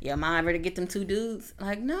like, yeah, Ma, ever to get them 2 dudes?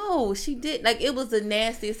 Like, no, she did. Like, it was the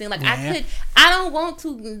nastiest thing. Like, I don't want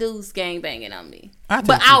 2 dudes gangbanging on me.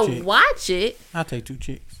 I'll watch it. I'll take 2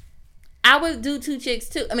 chicks. I would do 2 chicks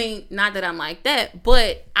too. I mean, not that I'm like that,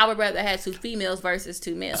 but I would rather have 2 females versus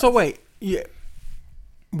 2 males. So wait, yeah.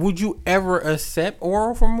 Would you ever accept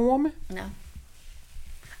oral from a woman? No.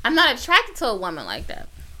 I'm not attracted to a woman like that.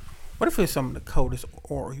 What if it's some of the coldest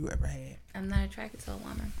oral you ever had? I'm not attracted to a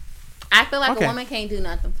woman. I feel like a woman can't do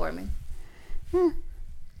nothing for me.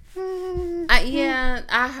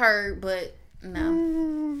 I heard, but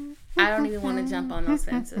no. I don't even want to jump on those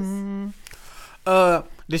fences.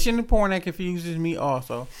 The shit in the porn that confuses me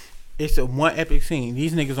also. It's a one epic scene.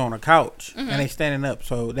 These niggas on a couch and they standing up,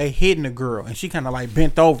 so they hitting the girl and she kind of like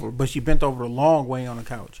bent over, but she bent over the long way on the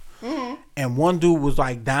couch. And one dude was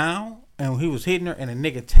like down and he was hitting her, and a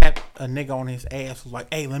nigga tapped a nigga on his ass. Was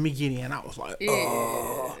like, "Hey, let me get in." I was like,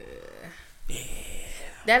 "Oh, yeah."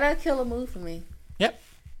 That'll kill a move for me. Yep.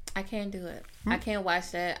 I can't do it. I can't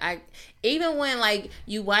watch that. Even when like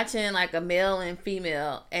you watching like a male and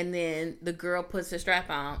female, and then the girl puts the strap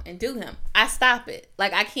on and do him, I stop it.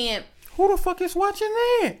 Like I can't. Who the fuck is watching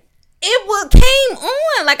that? It came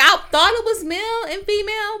on. Like I thought it was male and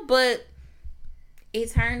female, but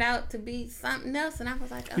it turned out to be something else, and I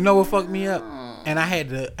was like, oh, you know what fucked me up? And I had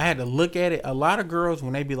to look at it. A lot of girls,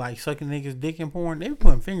 when they be like sucking niggas' dick in porn, they be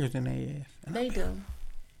putting fingers in their ass. And they do.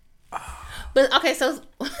 But okay, so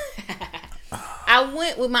I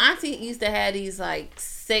went with my auntie. Used to have these like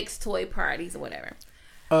sex toy parties or whatever.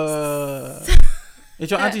 Is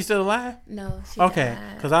your auntie still alive? No, she okay,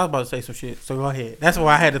 because I was about to say some shit. So go ahead. That's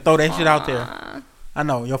why I had to throw that shit out there. I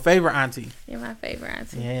know your favorite auntie. You're my favorite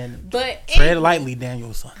auntie. Yeah, but tread lightly,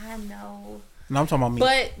 Danielson. I know. No, I'm talking about me.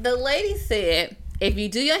 But the lady said, if you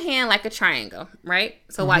do your hand like a triangle, right?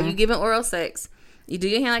 So while you giving oral sex, you do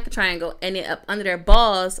your hand like a triangle, and then up under their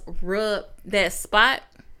balls, rub that spot.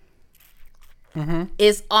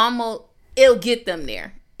 It's almost, it'll get them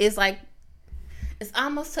there. It's like, it's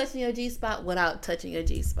almost touching your G spot without touching your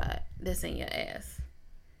G spot that's in your ass.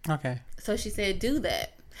 Okay. So she said, do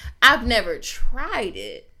that. I've never tried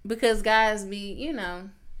it because guys be,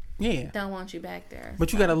 don't want you back there.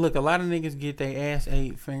 But you gotta look. A lot of niggas get their ass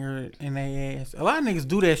ate, finger in their ass. A lot of niggas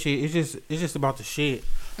do that shit. It's just about the shit.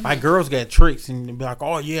 Like girls got tricks and be like,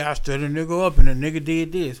 oh yeah, I stood a nigga up and the nigga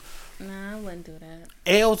did this. Nah, I wouldn't do that.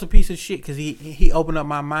 L's a piece of shit because he opened up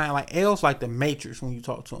my mind. Like L's like the Matrix when you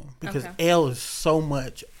talk to him, because L is so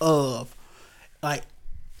much of like.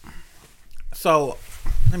 So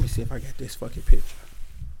let me see if I got this fucking picture.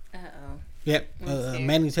 Yep.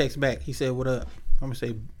 Manny texts back. He said, "What up?" I'm gonna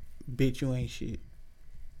say, "Bitch, you ain't shit."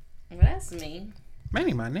 Well, that's me.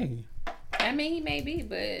 Manny, my nigga. I mean, he may be,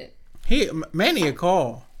 but Manny a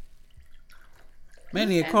call.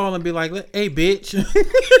 Manny a call and be like, "Hey, bitch."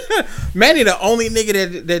 Manny the only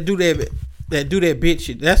nigga that do that bitch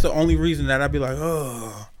shit. That's the only reason that I be like,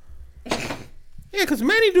 oh. Yeah, cause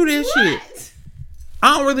Manny do that shit.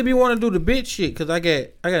 I don't really be want to do the bitch shit because I got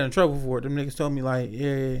in trouble for it. Them niggas told me like,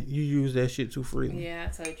 yeah, you use that shit too freely. Yeah,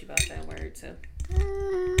 I told you about that word too.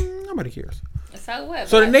 Nobody cares. So what?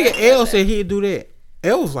 So the nigga L said he'd do that.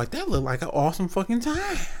 L was like, that looked like an awesome fucking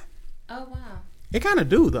time. Oh wow. It kind of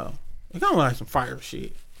do though. It kind of like some fire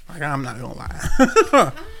shit. Like I'm not gonna lie.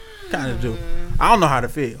 Kind of do. I don't know how to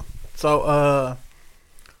feel. So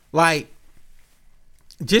like.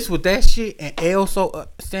 Just with that shit and L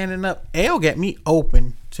standing up, L got me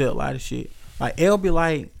open to a lot of shit. Like L be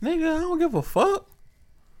like, nigga, I don't give a fuck.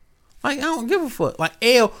 Like I don't give a fuck. Like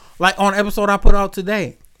L, like on the episode I put out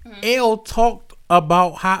today, L talked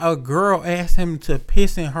about how a girl asked him to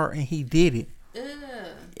piss in her and he did it.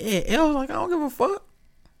 Yeah, L was like, I don't give a fuck.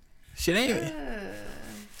 Shit ain't.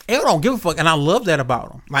 L don't give a fuck, and I love that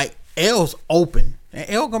about him. Like L's open, and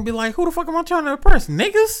L gonna be like, who the fuck am I trying to impress,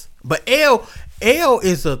 niggas? But L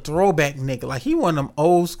is a throwback nigga. Like he one of them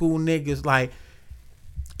old school niggas. Like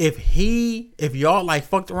if y'all like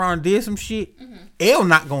fucked around and did some shit, L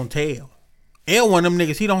not gonna tell. L one of them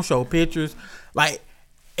niggas, he don't show pictures. Like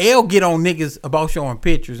L get on niggas about showing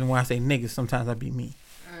pictures, and when I say niggas, sometimes I be me.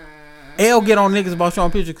 L get on niggas about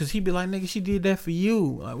showing pictures because he be like, nigga, she did that for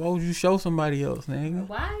you. Like, why would you show somebody else, nigga?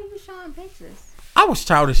 Why are you showing pictures? I was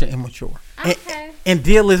childish and immature. Okay. And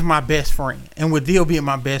Deal is my best friend. And with Deal being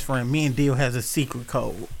my best friend, me and Deal has a secret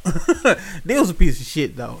code. Deal's a piece of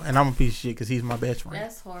shit, though. And I'm a piece of shit because he's my best friend.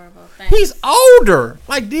 That's horrible. Thanks. He's older.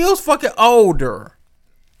 Like, Deal's fucking older.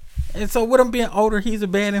 And so with him being older, he's a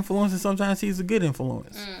bad influence. And sometimes he's a good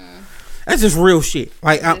influence. That's just real shit.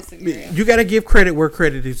 Like, you got to give credit where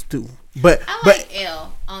credit is due. But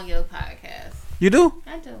L on your podcast. You do?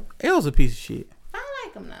 I do. L's a piece of shit. I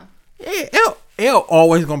like him, though. Yeah, L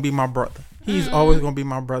always gonna be my brother. He's always gonna be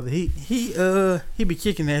my brother. He be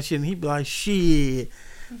kicking that shit and he be like, shit.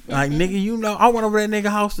 Like, nigga, I went over that nigga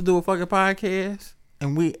house to do a fucking podcast.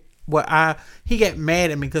 And he got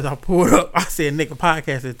mad at me because I pulled up. I said nigga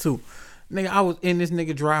podcast at 2. Nigga, I was in this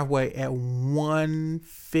nigga driveway at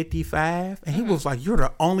 1:55 and he was like, you're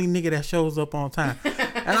the only nigga that shows up on time.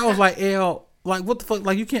 And I was like, L, like, what the fuck?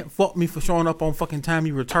 Like, you can't fuck me for showing up on fucking time,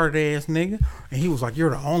 you retarded ass nigga. And he was like,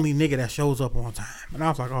 you're the only nigga that shows up on time. And I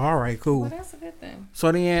was like, oh, all right, cool. Well, that's a good thing. So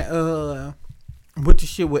then, with the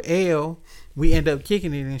shit with L, we end up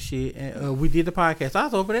kicking it and shit. And we did the podcast. I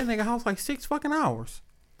was over that nigga house like 6 fucking hours.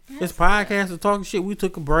 This podcast was talking shit. We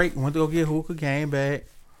took a break, went to go get hookah, came back.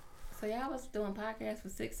 So y'all was doing podcasts for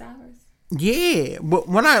 6 hours? Yeah, but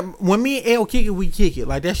when me and L kick it, we kick it.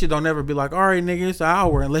 Like, that shit don't ever be like, all right, nigga, it's an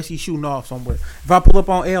hour unless he's shooting off somewhere. If I pull up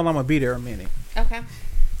on L, I'm gonna be there a minute. Okay.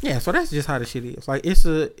 Yeah, so that's just how the shit is. Like, it's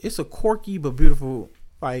a quirky but beautiful,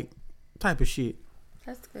 like, type of shit.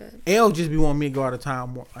 That's good. L just be wanting me to go out of town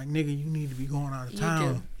more. Like, nigga, you need to be going out of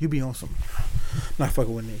town. You be on some, not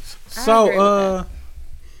fucking with niggas. So,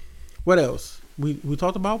 what else? We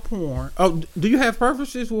talked about porn. Oh, do you have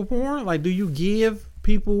preferences with porn? Like, do you give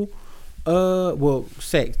people,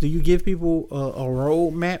 sex? Do you give people a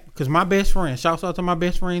roadmap? Because my best friend, shouts out to my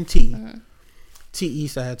best friend T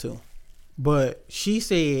Eastside too, but she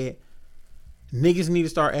said niggas need to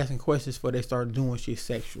start asking questions before they start doing shit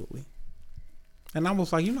sexually. And I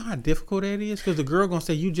was like, you know how difficult that is? Because the girl gonna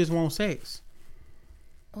say, you just want sex.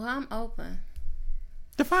 Well, I'm open.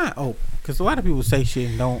 Define open. Because a lot of people say shit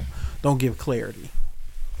and don't give clarity.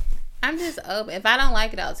 I'm just open. If I don't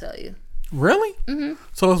like it, I'll tell you. Really? Mm-hmm.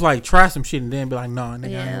 So it's like, try some shit and then be like, nah,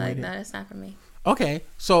 nigga, I ain't with it. No, that's not for me. Okay.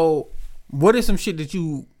 So what is some shit that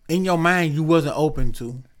you, in your mind, you wasn't open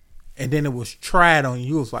to? And then it was tried on you.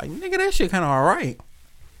 You was like, nigga, that shit kind of all right.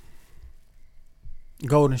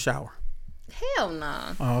 Golden shower. Hell no.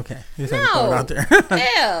 Oh, okay. Just no. had to throw it out there.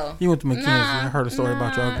 Hell. You went to McKinsey. I heard a story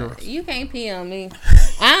about y'all girls. You can't pee on me.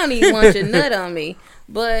 I don't even want your nut on me.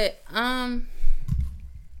 But, I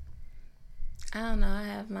don't know. I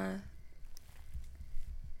have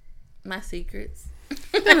my secrets.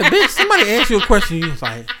 Bitch, somebody asked you a question. You was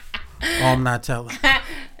like, oh, I'm not telling.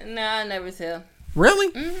 No, I never tell.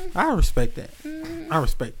 Really? Mm-hmm. I respect that. Mm-hmm. I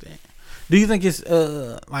respect that. Do you think it's,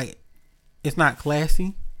 like, it's not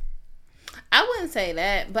classy? I wouldn't say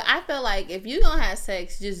that, but I feel like if you're going to have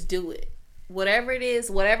sex, just do it. Whatever it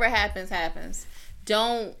is, whatever happens, happens.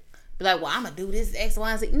 Don't be like, well, I'm going to do this X,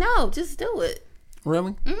 Y, and Z. No, just do it.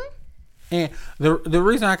 Really? Mm-hmm. And the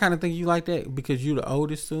reason I kind of think you like that, because you the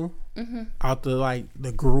oldest too, out the, like,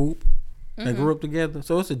 the group that grew up together.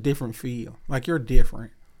 So it's a different feel. Like, you're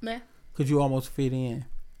different. Yeah. Because you almost fit in.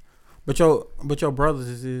 But your brothers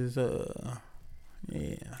is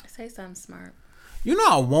yeah. Say something smart. You know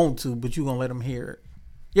I want to, but you gonna let them hear it.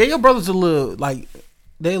 Yeah, your brothers a little, like,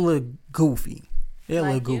 they a little goofy. They a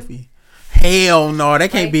like little goofy. Hell no, they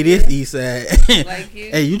can't like be this east side. Like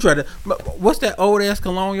you. Hey, you try to. What's that old ass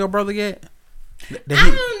cologne your brother get? I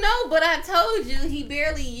don't know, but I told you he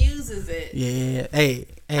barely uses it. Yeah. Hey.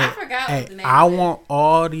 I forgot what the name I is. want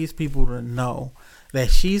all these people to know that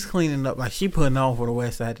she's cleaning up, like, she putting on for the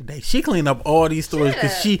West Side today. She cleaned up all these stories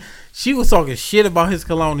because she was talking shit about his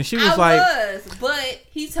cologne, and she was but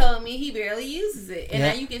he told me he barely uses it, and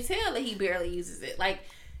now you can tell that he barely uses it. Like,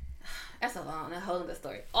 that's a whole other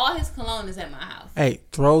story. All his cologne is at my house. Hey,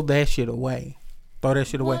 throw that shit away. Throw that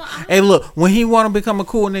shit away. Hey, look, when he want to become a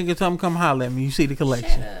cool nigga, tell him come holler at me. You see the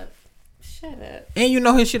collection. Shut up. And you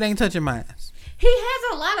know his shit ain't touching mine. He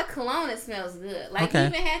has a lot of cologne that smells good. Like, he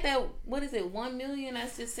even had that, what is it, 1 million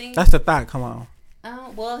that's just seen? That's the thought, come on.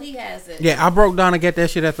 Oh, well, he has it. Yeah, I broke down to get that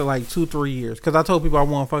shit after like 2-3 years. Because I told people I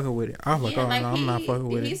wasn't fucking with it. I was like, oh, like no, I'm not fucking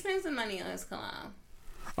with it. He spends some money on his cologne.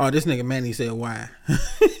 Oh, this nigga Manny said why.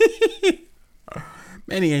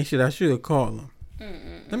 Manny ain't shit. I should call him.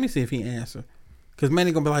 Let me see if he answer. Because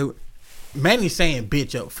Manny gonna be like, Manny's saying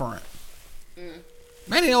bitch up front.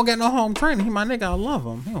 Manny don't got no home training. He my nigga, I love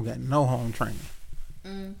him. He don't got no home training.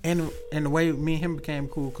 And the way me and him became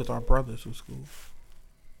cool because our brothers was cool.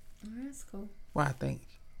 That's cool. Well, I think.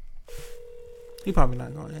 He probably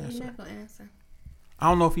not gonna answer. He's not gonna answer. I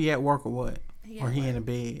don't know if he at work or what. Or he in the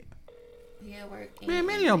bed. He at work. Man,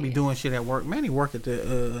 Manny don't be doing shit at work. Manny work at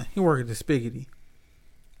the he work at the Spiggity.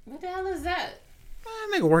 What the hell is that?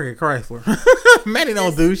 Nigga work at Chrysler. Manny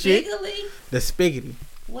don't do shit. The Spiggity.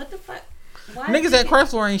 What the fuck? Why niggas at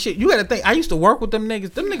Chrysler ain't shit. You gotta think. I used to work with them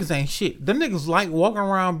niggas. Them niggas ain't shit. Them niggas like walking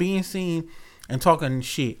around being seen and talking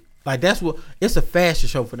shit. Like, that's what, it's a fashion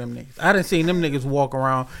show for them niggas. I done seen them niggas walk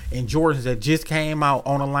around in Jordans that just came out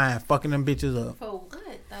on the line fucking them bitches up. For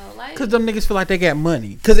what though? Like, cause them niggas feel like they got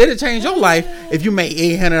money. Cause it'll change your life if you make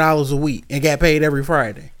 $800 a week and got paid every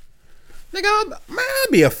Friday. Nigga,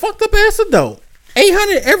 I'd be a fucked up ass adult.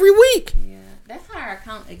 $800 every week. Yeah, that's how our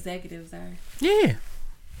account executives are. Yeah.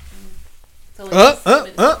 So he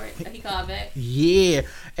called back. Yeah.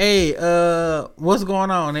 Hey, what's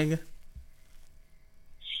going on, nigga?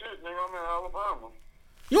 Shit, nigga, I'm in Alabama.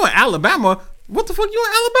 You in Alabama? What the fuck you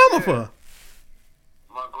in Alabama for?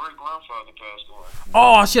 My great grandfather passed away.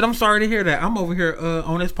 Oh shit, I'm sorry to hear that. I'm over here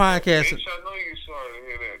on this podcast. Bitch, I know you sorry to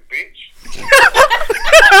hear that, bitch.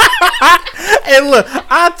 Hey, look,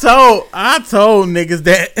 I told niggas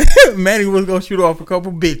that Manny was gonna shoot off a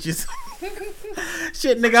couple bitches.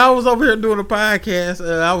 Shit, nigga, I was over here doing a podcast.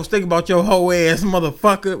 I was thinking about your whole ass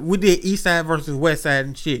motherfucker. We did East Side versus West Side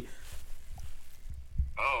and shit.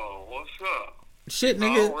 Oh, what's up? Shit,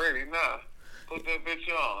 nigga. Already, nah. Put that bitch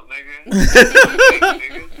on,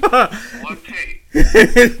 nigga. One take.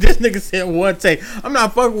 This nigga said one take. I'm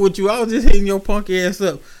not fucking with you. I was just hitting your punk ass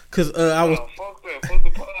up. Cause I was. Fuck that. Put the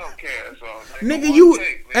podcast on, nigga. Nigga, you.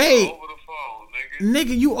 Take, nigga, hey. over the phone, nigga.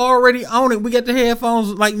 Nigga, you already own it. We got the headphones.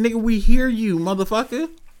 Like, nigga, we hear you, motherfucker.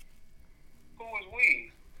 Who is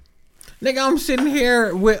we? Nigga, I'm sitting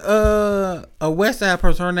here with a West Side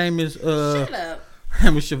person. Her name is Shut up. Her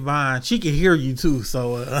name is Siobhan. She can hear you too.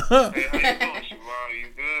 So Hey, how you doing, Siobhan? You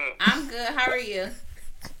good? I'm good. How are you?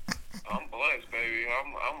 I'm blessed, baby.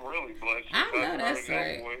 I'm really blessed. I know that's heard your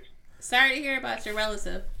right. voice. Sorry to hear about your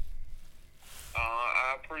relative.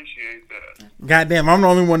 I appreciate that. goddamn, I'm the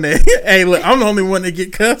only one that. Hey, look, I'm the only one that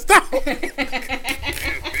get cussed out. Yeah, bitch. But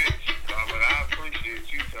I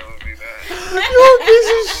appreciate you telling me that. You piece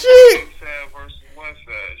of shit. East Side versus West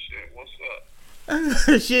Side shit. What's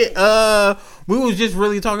up? Shit, we was just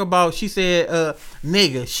really talking about. She said,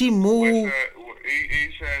 nigga, she moved.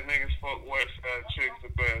 East Side niggas fuck West Side chicks the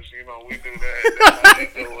best. You know, we do that. That's how they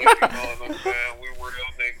do it. You know what I'm saying? We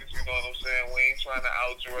real niggas. You know what I'm saying? We ain't trying to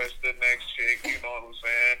outdress the next chick. You know what I'm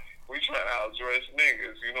saying? We trying to outdress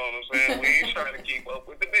niggas. You know what I'm saying? We ain't trying to keep up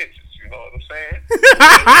with the bitches. You know what I'm saying?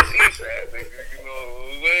 East Side niggas. You know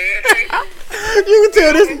what I'm saying? You can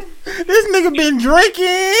tell this nigga been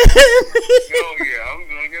drinking. Oh yeah, I'm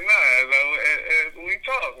drinking now as we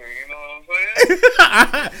talking. You know what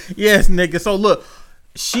I'm saying? Yes, nigga. So look,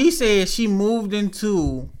 she said she moved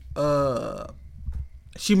into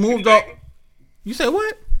she moved up. You say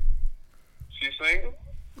what? She single?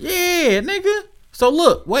 Yeah, nigga. So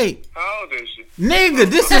look, wait. How old is she? Nigga,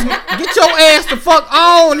 this is get your ass the fuck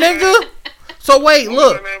on, nigga. So wait,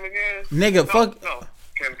 look. What's her name again? Nigga, No, fuck no.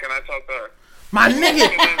 Can I talk to her? my nigga.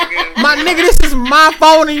 What's her name again? My nigga, this is my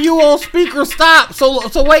phone and you on speaker. Stop. So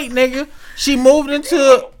wait, nigga. She moved into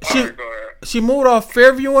Alright, go ahead. she moved off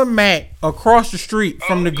Fairview and Mac across the street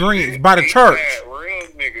from the Greens by the East church. Side, real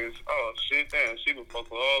niggas. Oh shit, damn. She done fuck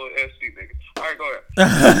with all the SC niggas. Alright, go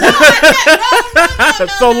ahead.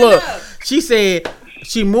 So look, she said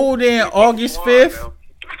she moved in August 5th.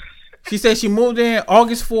 She said she moved in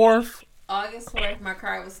August 4th, August 4th, my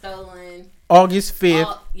car was stolen. August 5th,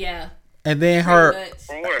 Oh, yeah. and then Pretty her much.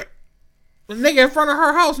 From where? nigga in front of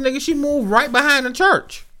her house, nigga, she moved right behind the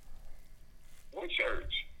church. What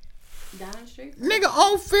church? Down the street. Nigga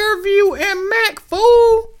on Fairview and Mac,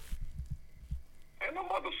 fool. Ain't no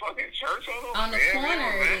motherfucking church On the Fairview, corner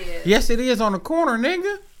man. it is. Yes, it is on the corner,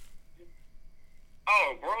 nigga.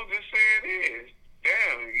 Oh, bro, just say it is.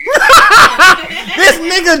 Damn. This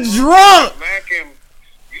nigga drunk. Mac and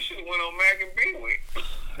you should have went on Mac and B-Wing.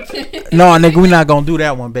 No, nigga, we not gonna do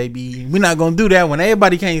that one, baby. We not gonna do that one.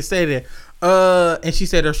 Everybody can't say that. And she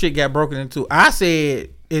said her shit got broken into. I said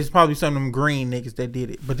it's probably some of them green niggas that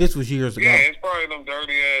did it, but this was years ago. Yeah, it's probably them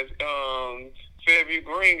dirty ass Fairview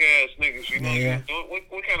green ass niggas. You know, Yeah.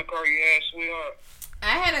 what kind of car you had, sweetheart?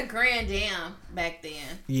 I had a Grand Am back then.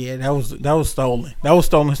 Yeah, that was stolen. That was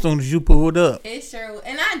stolen as soon as you pulled up. It sure was.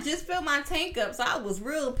 And I just filled my tank up, so I was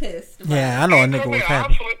real pissed. Yeah, I know a nigga Come was here,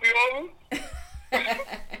 happy. I'll flip you over.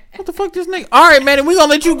 What the fuck, this nigga? All right, man, we gonna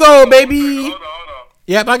let you go, baby. Hold on.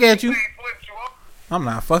 Yep, I got you. He flipped you over. I'm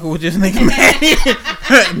not fucking with this nigga,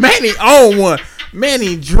 Manny. Manny on one.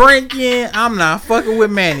 Manny drinking. I'm not fucking with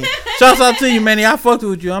Manny. Shouts out to you, Manny. I fucked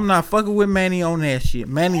with you. I'm not fucking with Manny on that shit.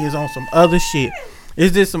 Manny is on some other shit.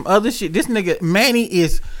 Is this some other shit? This nigga, Manny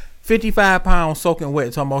is 55 pounds soaking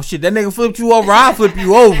wet. Talking about shit. That nigga flipped you over. I'll flip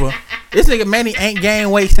you over. This nigga, Manny, ain't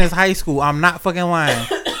gained weight since high school. I'm not fucking lying.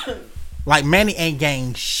 Like, Manny ain't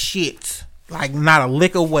gained shit. Like, not a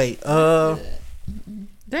lick of weight.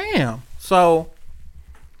 Damn. So,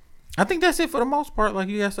 I think that's it for the most part. Like,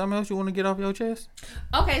 you got something else you want to get off your chest?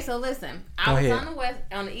 Okay, so listen, Go I was ahead.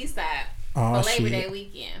 on the east side Oh, for Labor shit. Day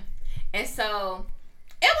weekend, and so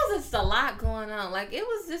it was just a lot going on. Like, it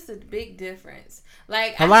was just a big difference.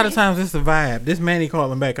 Like, A lot of times it's the vibe. This Manny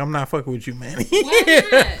calling back. I'm not fucking with you, Manny. Why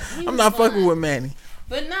not? He I'm was not fucking fun. with Manny.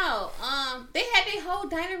 But no, they had their whole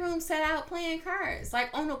dining room set out playing cards, like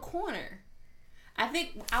on the corner. I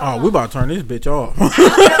think. Oh, we about to turn this bitch off.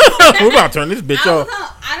 We about to turn this bitch I was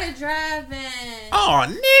off. on Out of Drive-In. Oh,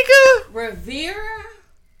 nigga. Revere.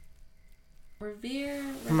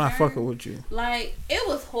 I'm not fucking with you. Like, it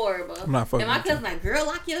was horrible. I'm not fucking And my with you. cousin like, girl,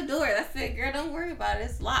 lock your door. I said, girl, don't worry about it.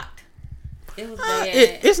 It's locked. It was bad.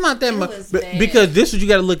 It's not that It much. was bad. Because this is what you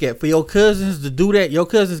got to look at. For your cousins to do that, your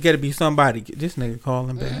cousins got to be somebody. This nigga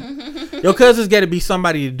calling back. Your cousins got to be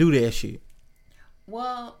somebody to do that shit.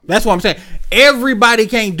 Well, That's what I'm saying. Everybody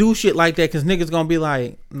can't do shit like that because niggas gonna be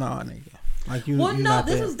like, nah, nigga. Like you. Well, you no, not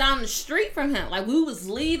this that. was down the street from him. Like we was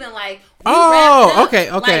leaving. Like we Oh, wrapped up,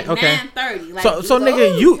 okay. Like Okay. 9:30. Like, So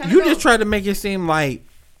nigga, you just tried to make it seem like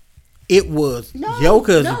it was your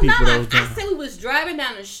cousin people that was doing. I said we was driving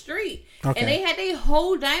down the street, Okay. and they had their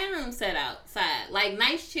whole dining room set outside, like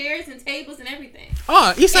nice chairs and tables and everything.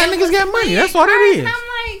 Oh, Eastside And niggas was got money. playing That's all that cards, is. And I'm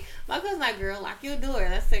like, my cousin's like, girl, lock your door.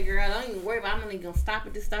 I said, girl, don't even worry about it. I'm only gonna stop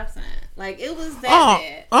at the stop sign. Like it was that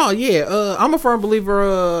bad. Oh yeah. I'm a firm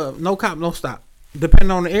believer. No cop, no stop.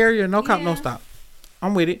 Depending on the area, no cop, no stop.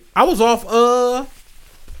 I'm with it. I was off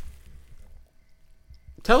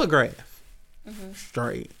Telegraph.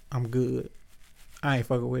 Straight. I'm good. I ain't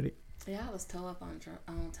fucking with it. Yeah, I was towed up on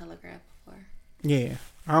Telegraph before. Yeah.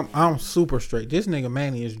 I'm super straight. This nigga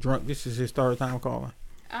Manny is drunk. This is his third time calling.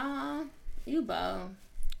 You bow.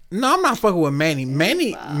 No, I'm not fucking with Manny.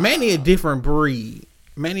 Manny a different breed.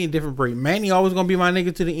 Manny always gonna be my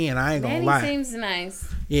nigga to the end. I ain't gonna lie. Manny seems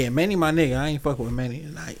nice. Yeah, Manny my nigga. I ain't fucking with Manny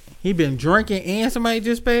tonight. He been drinking and somebody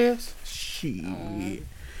just passed. Shit.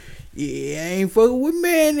 Yeah, I ain't fucking with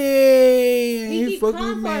Manny. He keep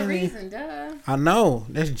calling for a reason, duh. I know.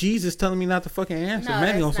 That's Jesus telling me not to fucking answer. No,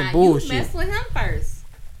 Manny on some not. bullshit. You mess with him first.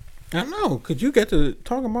 I know, cause you got to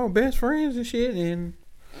talking about best friends and shit, and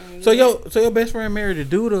so your best friend married a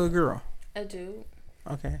dude or a girl? A dude.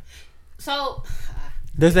 Okay. So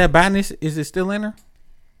Does that bias, is it still in her?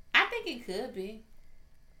 I think it could be.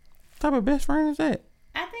 What type of best friend is that?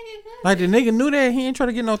 I think it could. Like the nigga knew that he ain't try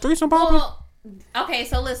to get no threesome popping. Well, okay,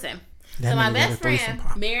 so listen. That So my nigga got a best threesome friend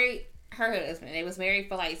pop. married her husband. They was married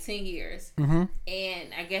for like 10 years. Mm-hmm. And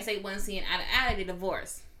I guess they wasn't seeing eye to eye. They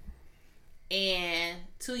divorced. And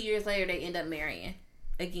 2 years later, they end up marrying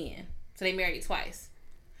again. So they married twice.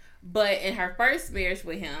 But in her first marriage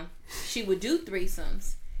with him, she would do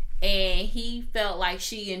threesomes. And he felt like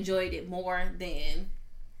she enjoyed it more than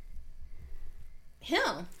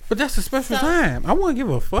him. But that's a special time. I wouldn't give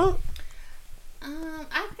a fuck.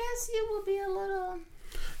 I guess you would be a little.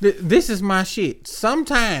 This is my shit.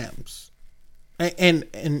 Sometimes, and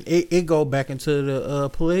it go back into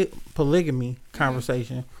the polygamy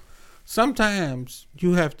conversation. Sometimes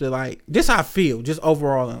you have to like. This how I feel just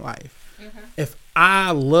overall in life. If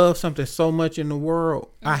I love something so much in the world,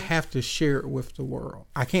 I have to share it with the world.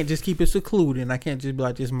 I can't just keep it secluded. And I can't just be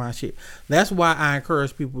like, this is my shit. That's why I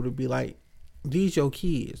encourage people to be like, these your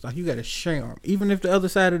kids. Like, you got to share them. Even if the other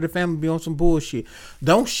side of the family be on some bullshit,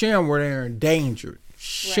 don't share them where they're endangered.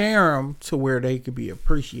 Share them to where they could be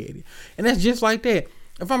appreciated. And that's just like that.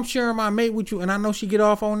 If I'm sharing my mate with you and I know she get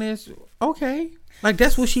off on this, okay. Like,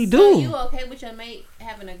 that's what she do. So you okay with your mate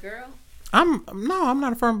having a girl? I'm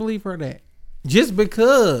not a firm believer of that. Just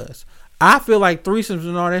because I feel like threesomes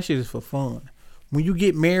and all that shit is for fun. When you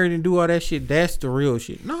get married and do all that shit, that's the real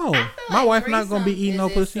shit. No, my wife not gonna be eating no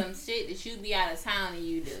pussy. Some shit that you be out of town and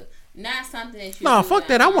you do, not something that you. No, fuck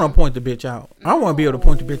that. I want to point the bitch out. I want to be able to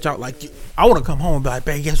point the bitch out like you. I want to come home and be like,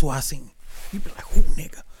 babe, guess what I seen? You be like, who,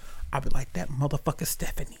 nigga? I be like, that motherfucker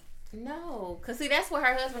Stephanie. No, cause see, that's what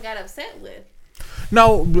her husband got upset with.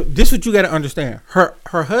 No, this is what you got to understand. Her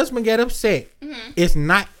husband got upset. It's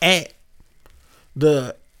not at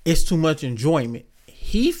it's too much enjoyment.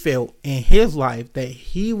 He felt in his life that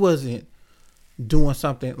he wasn't doing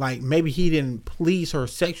something, like maybe he didn't please her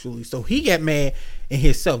sexually, so he got mad in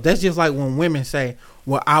himself. That's just like when women say,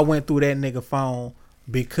 well, I went through that nigga phone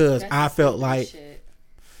because I felt like shit.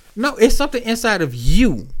 No, it's something inside of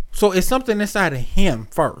you. So it's something inside of him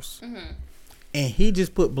first. And he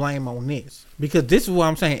just put blame on this. Because this is what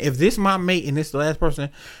I'm saying. If this my mate and this the last person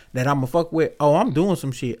that I'm going to fuck with, oh, I'm doing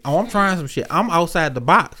some shit. Oh, I'm trying some shit. I'm outside the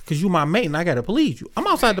box because you my mate and I got to please you. I'm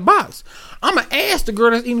outside the box. I'm going to ask the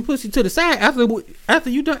girl that's eating pussy to the side after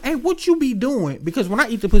you done, hey, what you be doing? Because when I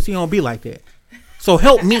eat the pussy, it don't be like that. So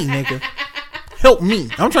help me, nigga. Help me.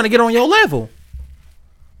 I'm trying to get on your level.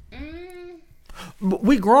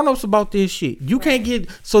 We grown-ups about this shit. You can't get,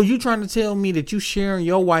 so you trying to tell me that you sharing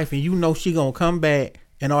your wife and you know she gonna come back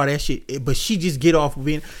and all that shit, but she just get off of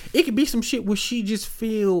being, it could be some shit where she just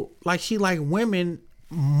feel like she like women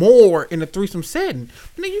more in a threesome setting.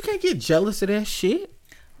 Nigga, you can't get jealous of that shit.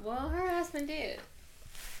 Well, her husband did.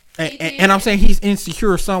 And I'm saying he's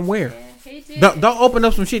insecure somewhere. Yeah, he did. Don't open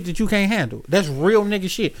up some shit that you can't handle. That's real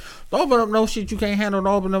nigga shit. Don't open up no shit you can't handle.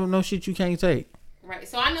 Don't open up no shit you can't take. Right.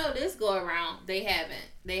 So I know this go around. They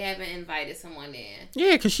haven't invited someone in.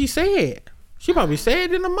 Yeah, cause she said. She probably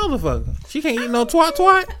sad than a motherfucker. She can't eat no twat.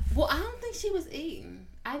 Well, I don't think she was eating.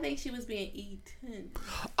 I think she was being eaten.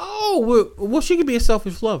 Oh, well, she could be a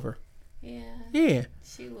selfish lover. Yeah. Yeah.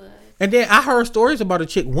 She was. And then I heard stories about a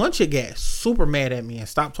chick. One chick got super mad at me and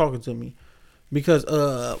stopped talking to me because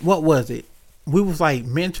what was it? we was like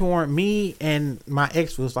mentoring, me and my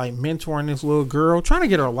ex was like mentoring this little girl, trying to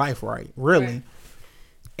get her life right, really. Right.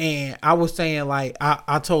 And I was saying, like,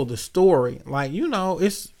 I told the story, like, you know,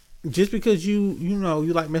 it's just because you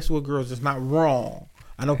like messing with girls, it's not wrong.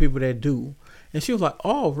 I know people that do. And she was like,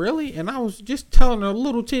 oh, really? And I was just telling her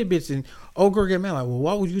little tidbits, and old girl get mad, like, well,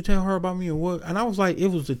 why would you tell her about me and what? And I was like, it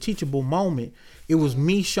was a teachable moment. It was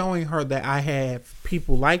me showing her that I have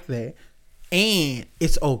people like that, and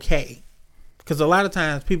it's okay. Because a lot of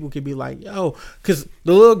times people can be like, yo, because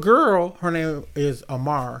the little girl, her name is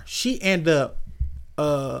Amar, she ended up,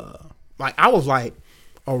 like, I was like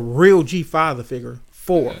a real G father figure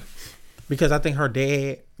for her. Because I think her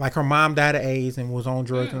dad, like, her mom died of AIDS and was on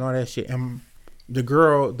drugs and all that shit. And the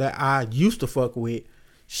girl that I used to fuck with,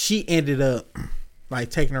 she ended up, like,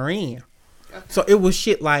 taking her in. Okay. So it was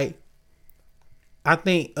shit like, I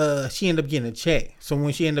think she ended up getting a check. So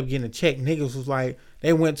when she ended up getting a check, niggas was like,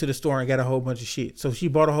 they went to the store and got a whole bunch of shit. So she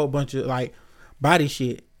bought a whole bunch of, like, body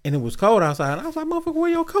shit. And it was cold outside. And I was like, motherfucker, wear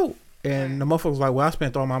your coat. And the motherfucker was like, well, I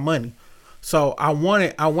spent all my money. So I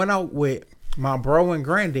went out with my bro and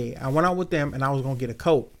granddad. I went out with them, and I was going to get a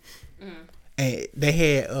coat. And they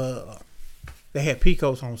had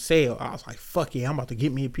peacoats on sale. I was like, fuck yeah, I'm about to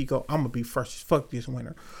get me a peacoat. I'm going to be fresh as fuck this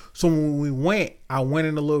winter. So when we went, I went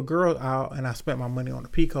in the little girl out, and I spent my money on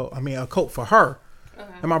a coat for her.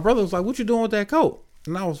 Okay. And my brother was like, what you doing with that coat?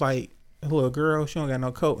 And I was like, a little girl, she don't got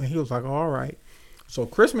no coat. And he was like, all right. So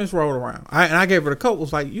Christmas rolled around. I gave her the coat.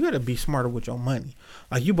 Was like, you got to be smarter with your money.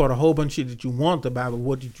 Like, you bought a whole bunch of shit that you wanted to buy, but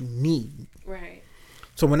what did you need? Right.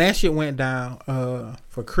 So when that shit went down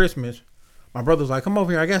for Christmas, my brother was like, come over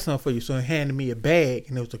here, I got something for you. So he handed me a bag,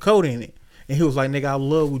 and there was a coat in it. And he was like, nigga, I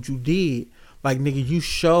love what you did. Like, nigga, you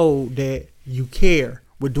showed that you care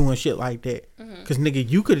with doing shit like that. Because, nigga,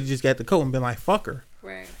 you could have just got the coat and been like, fuck her.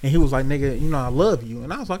 Right. And he was like, nigga, you know, I love you.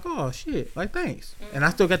 And I was like, oh, shit. Like, thanks. And I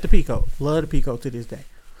still got the peacoat. Love the peacoat to this day.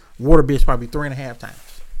 Water bitch probably 3.5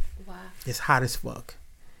 times. Wow. It's hot as fuck.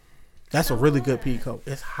 That's a really good peacoat.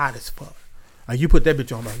 It's hot as fuck. Like, you put that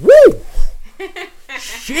bitch on, like, woo!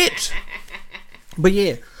 Shit. But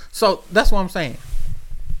yeah, so that's what I'm saying.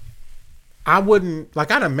 I wouldn't, like,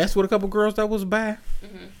 I done messed with a couple girls that was bad.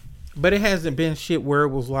 But it hasn't been shit where it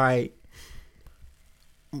was like,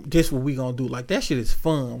 this what we gonna do. Like, that shit is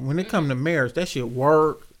fun. When it come to marriage, that shit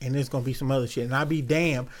work, and there's gonna be some other shit. And I'd be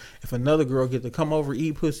damned if another girl get to come over,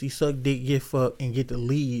 eat pussy, suck dick, get fucked, and get to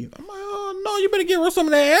leave. I'm like, oh no, you better give her some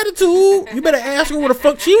of that attitude. You better ask her where the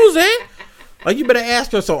fuck she was at. Like, you better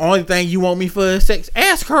ask her, so only thing you want me for is sex.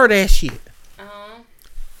 Ask her that shit.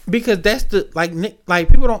 Because that's the, like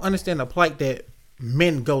people don't understand the plight that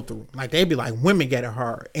men go through. Like, they be like, women get it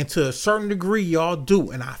hard. And to a certain degree, y'all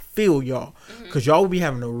do. And I feel y'all. Because y'all would be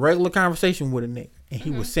having a regular conversation with a nigga. And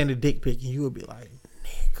he would send a dick pic. And you would be like,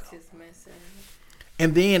 nigga. Just messing.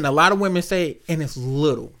 And then a lot of women say, and it's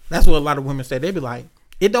little. That's what a lot of women say. They be like,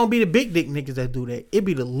 it don't be the big dick niggas that do that. It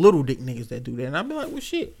be the little dick niggas that do that. And I be like, well,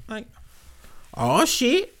 shit. Like, oh,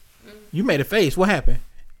 shit. You made a face. What happened?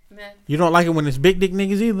 Nah. You don't like it when it's big dick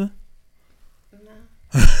niggas either? No.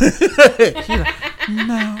 She's like,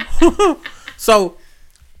 no. So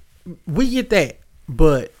we get that,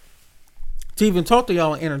 but to even talk to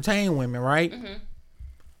y'all and entertain women, right?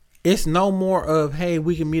 It's no more of, hey,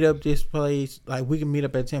 we can meet up this place, like we can meet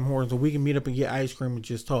up at Tim Hortons, or we can meet up and get ice cream and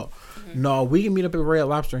just talk. No, we can meet up at Red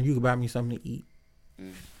Lobster and you can buy me something to eat.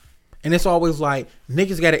 And it's always like,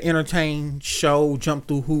 niggas got to entertain, show, jump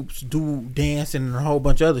through hoops, do dancing, and a whole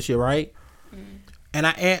bunch of other shit, right? And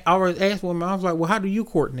I always ask women, I was like, well, how do you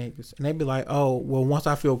court niggas? And they be like, oh, well, once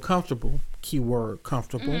I feel comfortable, keyword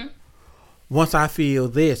comfortable, once I feel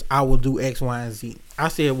this, I will do X, Y, and Z. I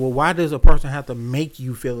said, well, why does a person have to make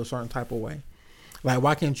you feel a certain type of way? Like,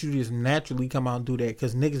 why can't you just naturally come out and do that?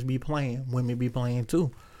 Because niggas be playing, women be playing too.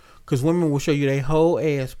 Because women will show you their whole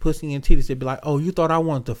ass, pussy, and titties. They'd be like, oh, you thought I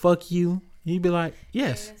wanted to fuck you? You'd be like,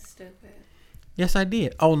 yes. Yeah, that's stupid. Yes, I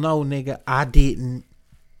did. Oh, no, nigga, I didn't.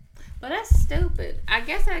 But that's stupid. I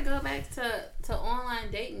guess I go back to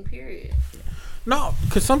online dating, period. No,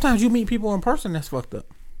 because sometimes you meet people in person that's fucked up.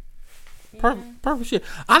 Perfect shit.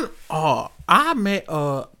 I met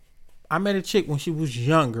a chick when she was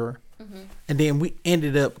younger, and then we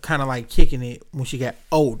ended up kind of like kicking it when she got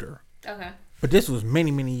older. Okay. But this was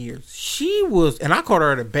many, many years. She was, and I caught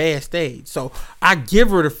her at a bad stage. So I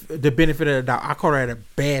give her the benefit of the doubt. I caught her at a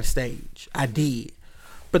bad stage. I did.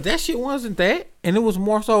 But that shit wasn't that. And it was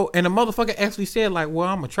more so, and the motherfucker actually said, like, well,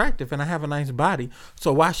 I'm attractive and I have a nice body.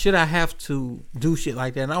 So why should I have to do shit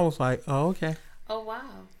like that? And I was like, oh, okay. Oh, wow.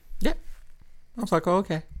 Yep. I was like, oh,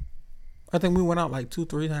 okay. I think we went out like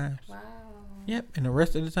 2-3 times. Wow. Yep. And the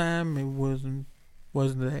rest of the time, it wasn't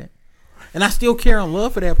that. And I still care and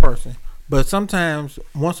love for that person. But sometimes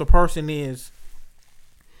once something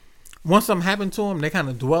happened to them, they kind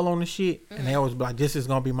of dwell on the shit. And they always be like, this is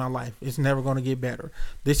going to be my life. It's never going to get better.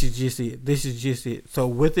 This is just it. This is just it. So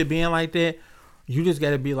with it being like that, you just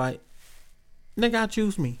got to be like, nigga, I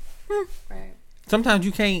choose me. Right. Sometimes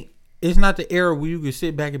you can't. It's not the era where you can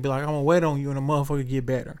sit back and be like, I'm going to wait on you and the motherfucker get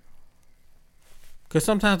better. Because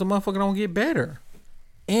sometimes the motherfucker don't get better.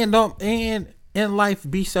 And in life,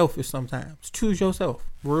 be selfish sometimes. Choose yourself.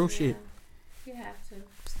 Real shit. You have to.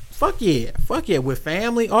 Fuck yeah. With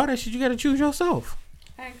family, all that shit, you got to choose yourself.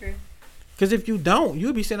 I agree. Because if you don't,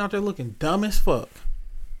 you'll be sitting out there looking dumb as fuck.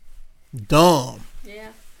 Dumb. Yeah.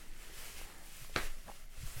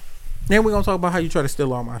 Then we're going to talk about how you try to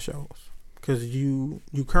steal all my shows. Because you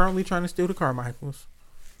currently trying to steal the Carmichaels.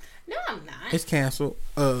 No, I'm not. It's canceled.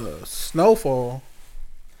 Snowfall.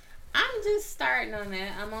 I'm just starting on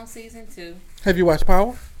that. I'm on season 2. Have you watched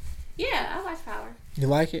Power? Yeah, I watched Power. You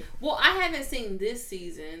like it? Well, I haven't seen this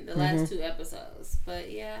season, the last 2 episodes, but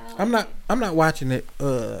yeah. I'm not watching it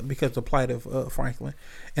because of the plight of Franklin,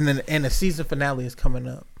 and the season finale is coming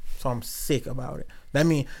up, so I'm sick about it. That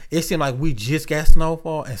means it seemed like we just got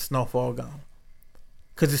Snowfall and Snowfall gone,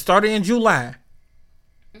 because it started in July,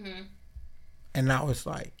 and now it's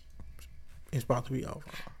like it's about to be over.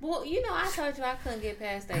 Well, I told you I couldn't get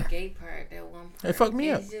past that gay part. That one part. It fucked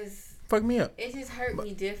me up. Fuck me up. It just hurt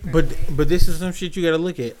me differently. But this is some shit you gotta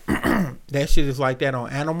look at. That shit is like that on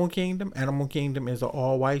Animal Kingdom. Animal Kingdom is an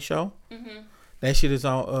all white show. That shit is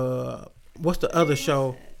on what's the other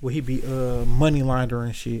show where he be money laundering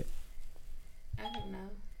and shit? I don't know.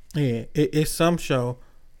 Yeah, it's some show.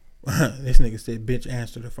 This nigga said, "Bitch,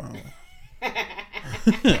 answer the phone."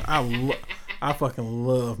 I fucking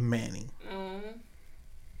love Manny.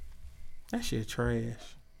 That shit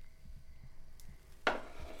trash.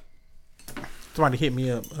 Somebody hit me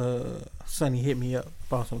up. Sonny hit me up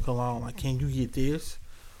about some cologne. Like, can you get this?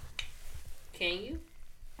 Can you?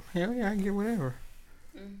 Hell yeah, I can get whatever.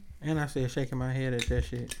 And I said, shaking my head at that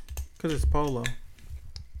shit. Because it's Polo.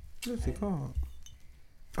 What's it called?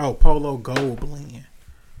 Oh, Polo Gold Blend.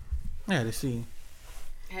 I had to see.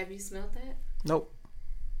 Have you smelled that? Nope.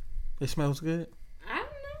 It smells good. I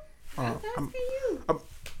don't know. I'm asking you.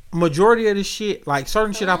 Majority of the shit, like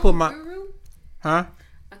certain shit I put my... Guru? Huh?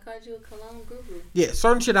 I called you a cologne guru. Yeah,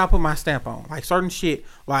 certain shit I put my stamp on. Like certain shit,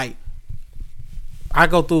 like I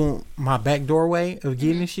go through my back doorway of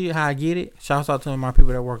getting this shit, how I get it. Shouts out to my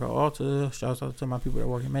people that work at Ulta. Shouts out to my people that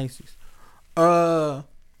work at Macy's. I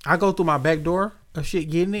go through my back door of shit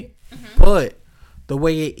getting it. But the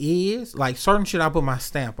way it is, like certain shit I put my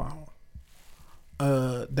stamp on.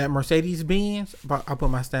 That Mercedes Benz, I put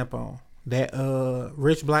my stamp on. That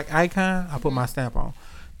Rich Black Icon, I put my stamp on.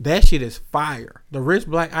 That shit is fire. The Rich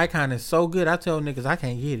Black Icon is so good. I tell niggas I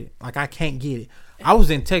can't get it. Like I can't get it. I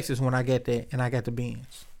was in Texas when I got that, and I got the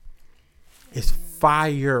Benz. It's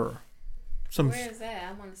fire. Where is that?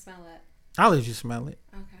 I want to smell it. I'll let you smell it.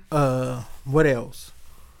 Okay. What else?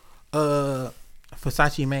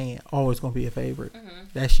 Versace Man, always gonna be a favorite.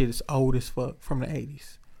 That shit is old as fuck from the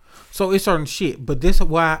 80s. So it's certain shit, but this is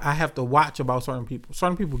why I have to watch about certain people.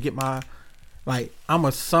 Certain people get my, like, I'm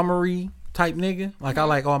a summery type nigga. Like I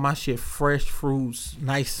like all my shit fresh fruits,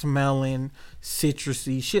 nice smelling,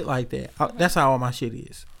 citrusy shit like that. That's how all my shit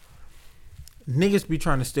is. Niggas be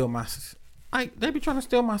trying to steal my, like they be trying to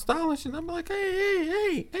steal my style and shit. I'm like,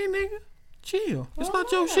 hey, nigga, chill. It's not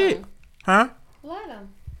your shit, huh? Let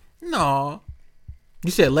them. No,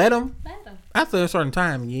 you said let them. Let them. After a certain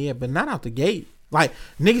time, yeah, but not out the gate. Like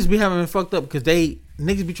niggas be having me fucked up because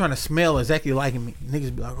niggas be trying to smell exactly like me.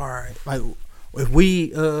 Niggas be like, all right, like if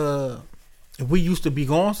we used to be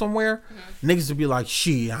going somewhere, niggas would be like,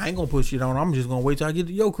 shit, I ain't gonna put shit on. I'm just gonna wait till I get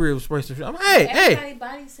to your crib spray some shit. I'm like, hey. Everybody's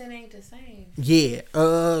body scent ain't the same.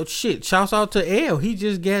 Yeah. Shit. Shouts out to L. He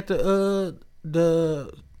just got the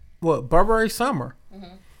Burberry Summer.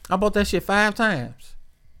 I bought that shit 5 times.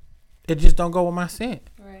 It just don't go with my scent.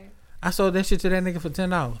 Right. I sold that shit to that nigga for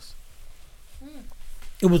 $10.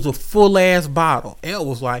 It was a full ass bottle. L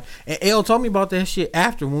was like, and L told me about that shit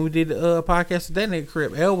after when we did the podcast at that nigga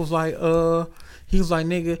crib. L was like, he was like,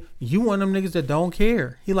 nigga, you one of them niggas that don't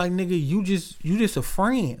care. He like, nigga, you just a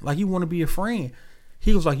friend. Like you want to be a friend.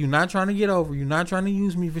 He was like, you not trying to get over. You not trying to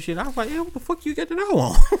use me for shit. I was like, L, what the fuck you get to know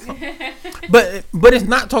on? but it's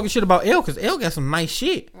not talking shit about L because L got some nice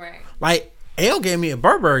shit. Right. Like L gave me a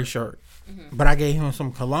Burberry shirt, but I gave him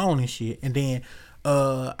some cologne and shit. And then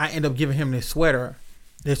I ended up giving him this sweater.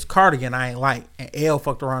 This cardigan I ain't like, and L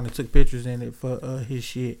fucked around and took pictures in it for his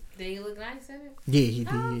shit. Did he look nice in it? Yeah, he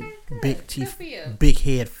did. Okay, Big teeth, good for you. big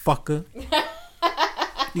head fucker.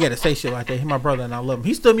 You gotta say shit like that. He's my brother and I love him.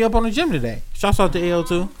 He stood me up on the gym today. Shouts out to L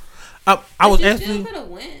too. I was actually. You could have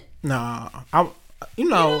went. Nah, you You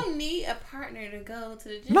know. don't need a partner to go to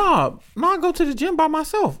the gym. No, I go to the gym by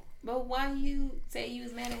myself. But why you say you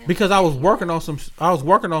was mad at him? Because I was working on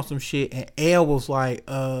some shit, and L was like,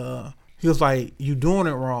 he was like, you doing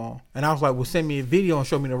it wrong. And I was like, well, send me a video and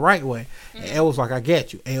show me the right way. And L was like, I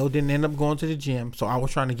get you. L didn't end up going to the gym, so I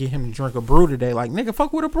was trying to get him to drink a brew today. Like, nigga,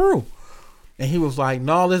 fuck with a brew. And he was like,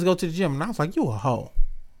 no, let's go to the gym. And I was like, you a hoe.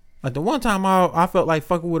 Like, the one time I felt like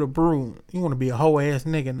fucking with a brew, you want to be a hoe ass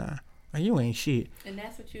nigga now. Like, you ain't shit. And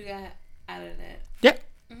that's what you got out of that. Yep.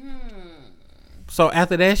 So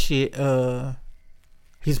after that shit,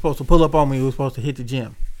 he's supposed to pull up on me. He was supposed to hit the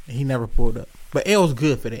gym. And he never pulled up. But L's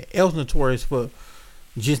good for that. L's notorious for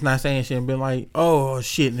just not saying shit and being like, oh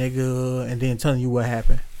shit, nigga, and then telling you what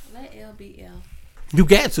happened. Let L be L. You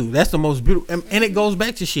got to. That's the most beautiful. And it goes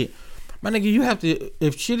back to shit. My nigga, you have to,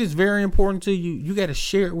 if shit is very important to you, you got to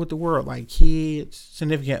share it with the world. Like kids,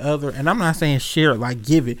 significant other. And I'm not saying share it, like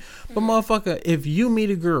give it. But motherfucker, if you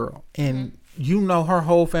meet a girl and you know her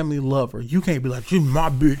whole family love her, you can't be like, she's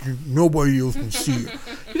my bitch and nobody else can see her.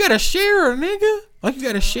 You got to share her, nigga. Like you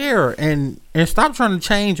got to share her. And stop trying to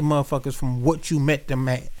change motherfuckers from what you met them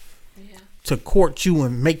at. To court you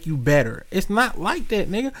and make you better. It's not like that,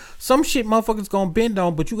 nigga. Some shit motherfuckers gonna bend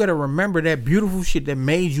on, but you gotta remember that beautiful shit that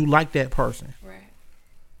made you like that person. Right.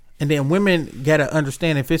 And then women gotta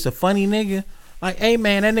understand if it's a funny nigga, like, hey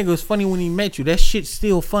man, that nigga was funny when he met you. That shit's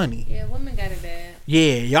still funny. Yeah, women got it bad.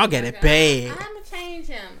 Yeah, y'all got it bad. I'm gonna change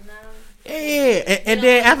him. No. Yeah, and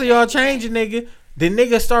then after y'all change a nigga, the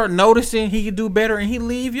nigga start noticing he could do better and he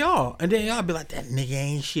leave y'all. And then y'all be like, that nigga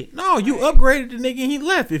ain't shit. No, you upgraded the nigga and he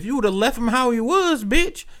left. If you would have left him how he was,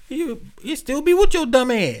 bitch, he'd still be with your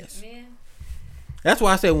dumb ass. Yeah. That's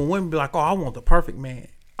why I say when women be like, oh, I want the perfect man.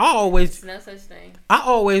 There's no such thing. I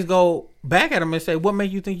always go back at him and say, what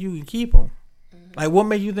make you think you can keep him? Like, what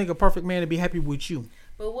make you think a perfect man to be happy with you?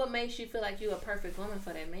 But what makes you feel like you a perfect woman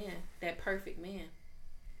for that man? That perfect man.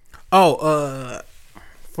 Oh,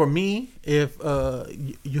 for me, if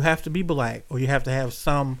you have to be black or you have to have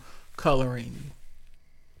some coloring,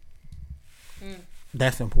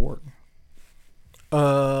 that's important.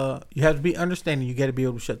 You have to be understanding. You got to be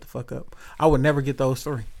able to shut the fuck up. I would never get those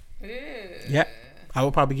 3. Yep. I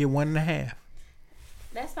would probably get 1.5.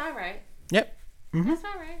 That's not right. Yep. Mm-hmm. That's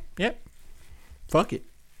not right. Yep. Fuck it.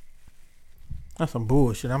 That's some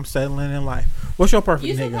bullshit. I'm settling in life. What's your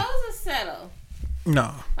perfect nigga? You supposed to settle.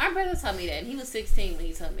 No. My brother told me that, and he was 16 when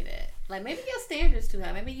he told me that. Like, maybe your standards too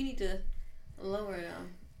high. Maybe you need to lower them.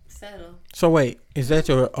 Settle. So wait, is that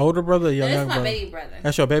your older brother or your No, young brother? that's my baby brother.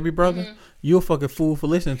 That's your baby brother? Mm-hmm. You a fucking fool for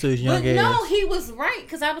listening to his young but ass. No, he was right.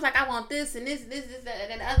 Because I was like, I want this and this,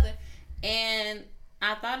 that, and the other. And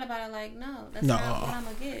I thought about it like, no, that's not what I'm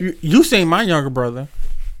going to get. You seen my younger brother.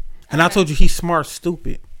 And I told you he's smart,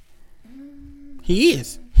 stupid. He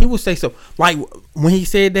is. He would say so. Like, when he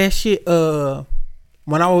said that shit,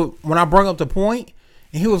 when I brought up the point,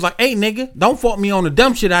 and he was like, hey, nigga, don't fault me on the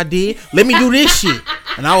dumb shit I did. Let me do this shit.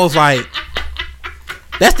 And I was like,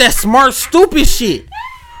 that's that smart, stupid shit.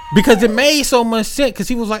 Because it made so much sense. Because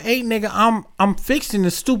he was like, hey, nigga, I'm fixing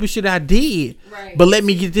the stupid shit I did. Right. But let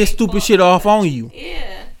me get this stupid shit off on you.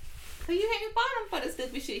 Yeah. Because you haven't fought him for the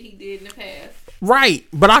stupid shit he did in the past. Right.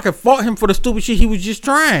 But I could fault him for the stupid shit he was just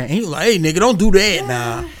trying. And he was like, hey, nigga, don't do that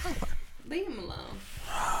now. Leave him alone.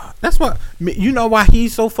 That's why. You know why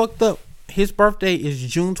he's so fucked up? His birthday is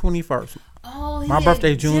June 21st. Oh, my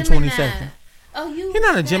birthday is June 22nd. Oh, he's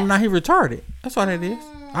not a Gemini. He retarded. That's why that is.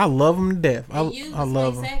 I love him to death. I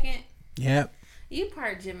love him. Yep. You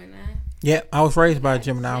part Gemini. Yep. I was raised by a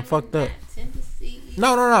Gemini. I'm fucked up. No.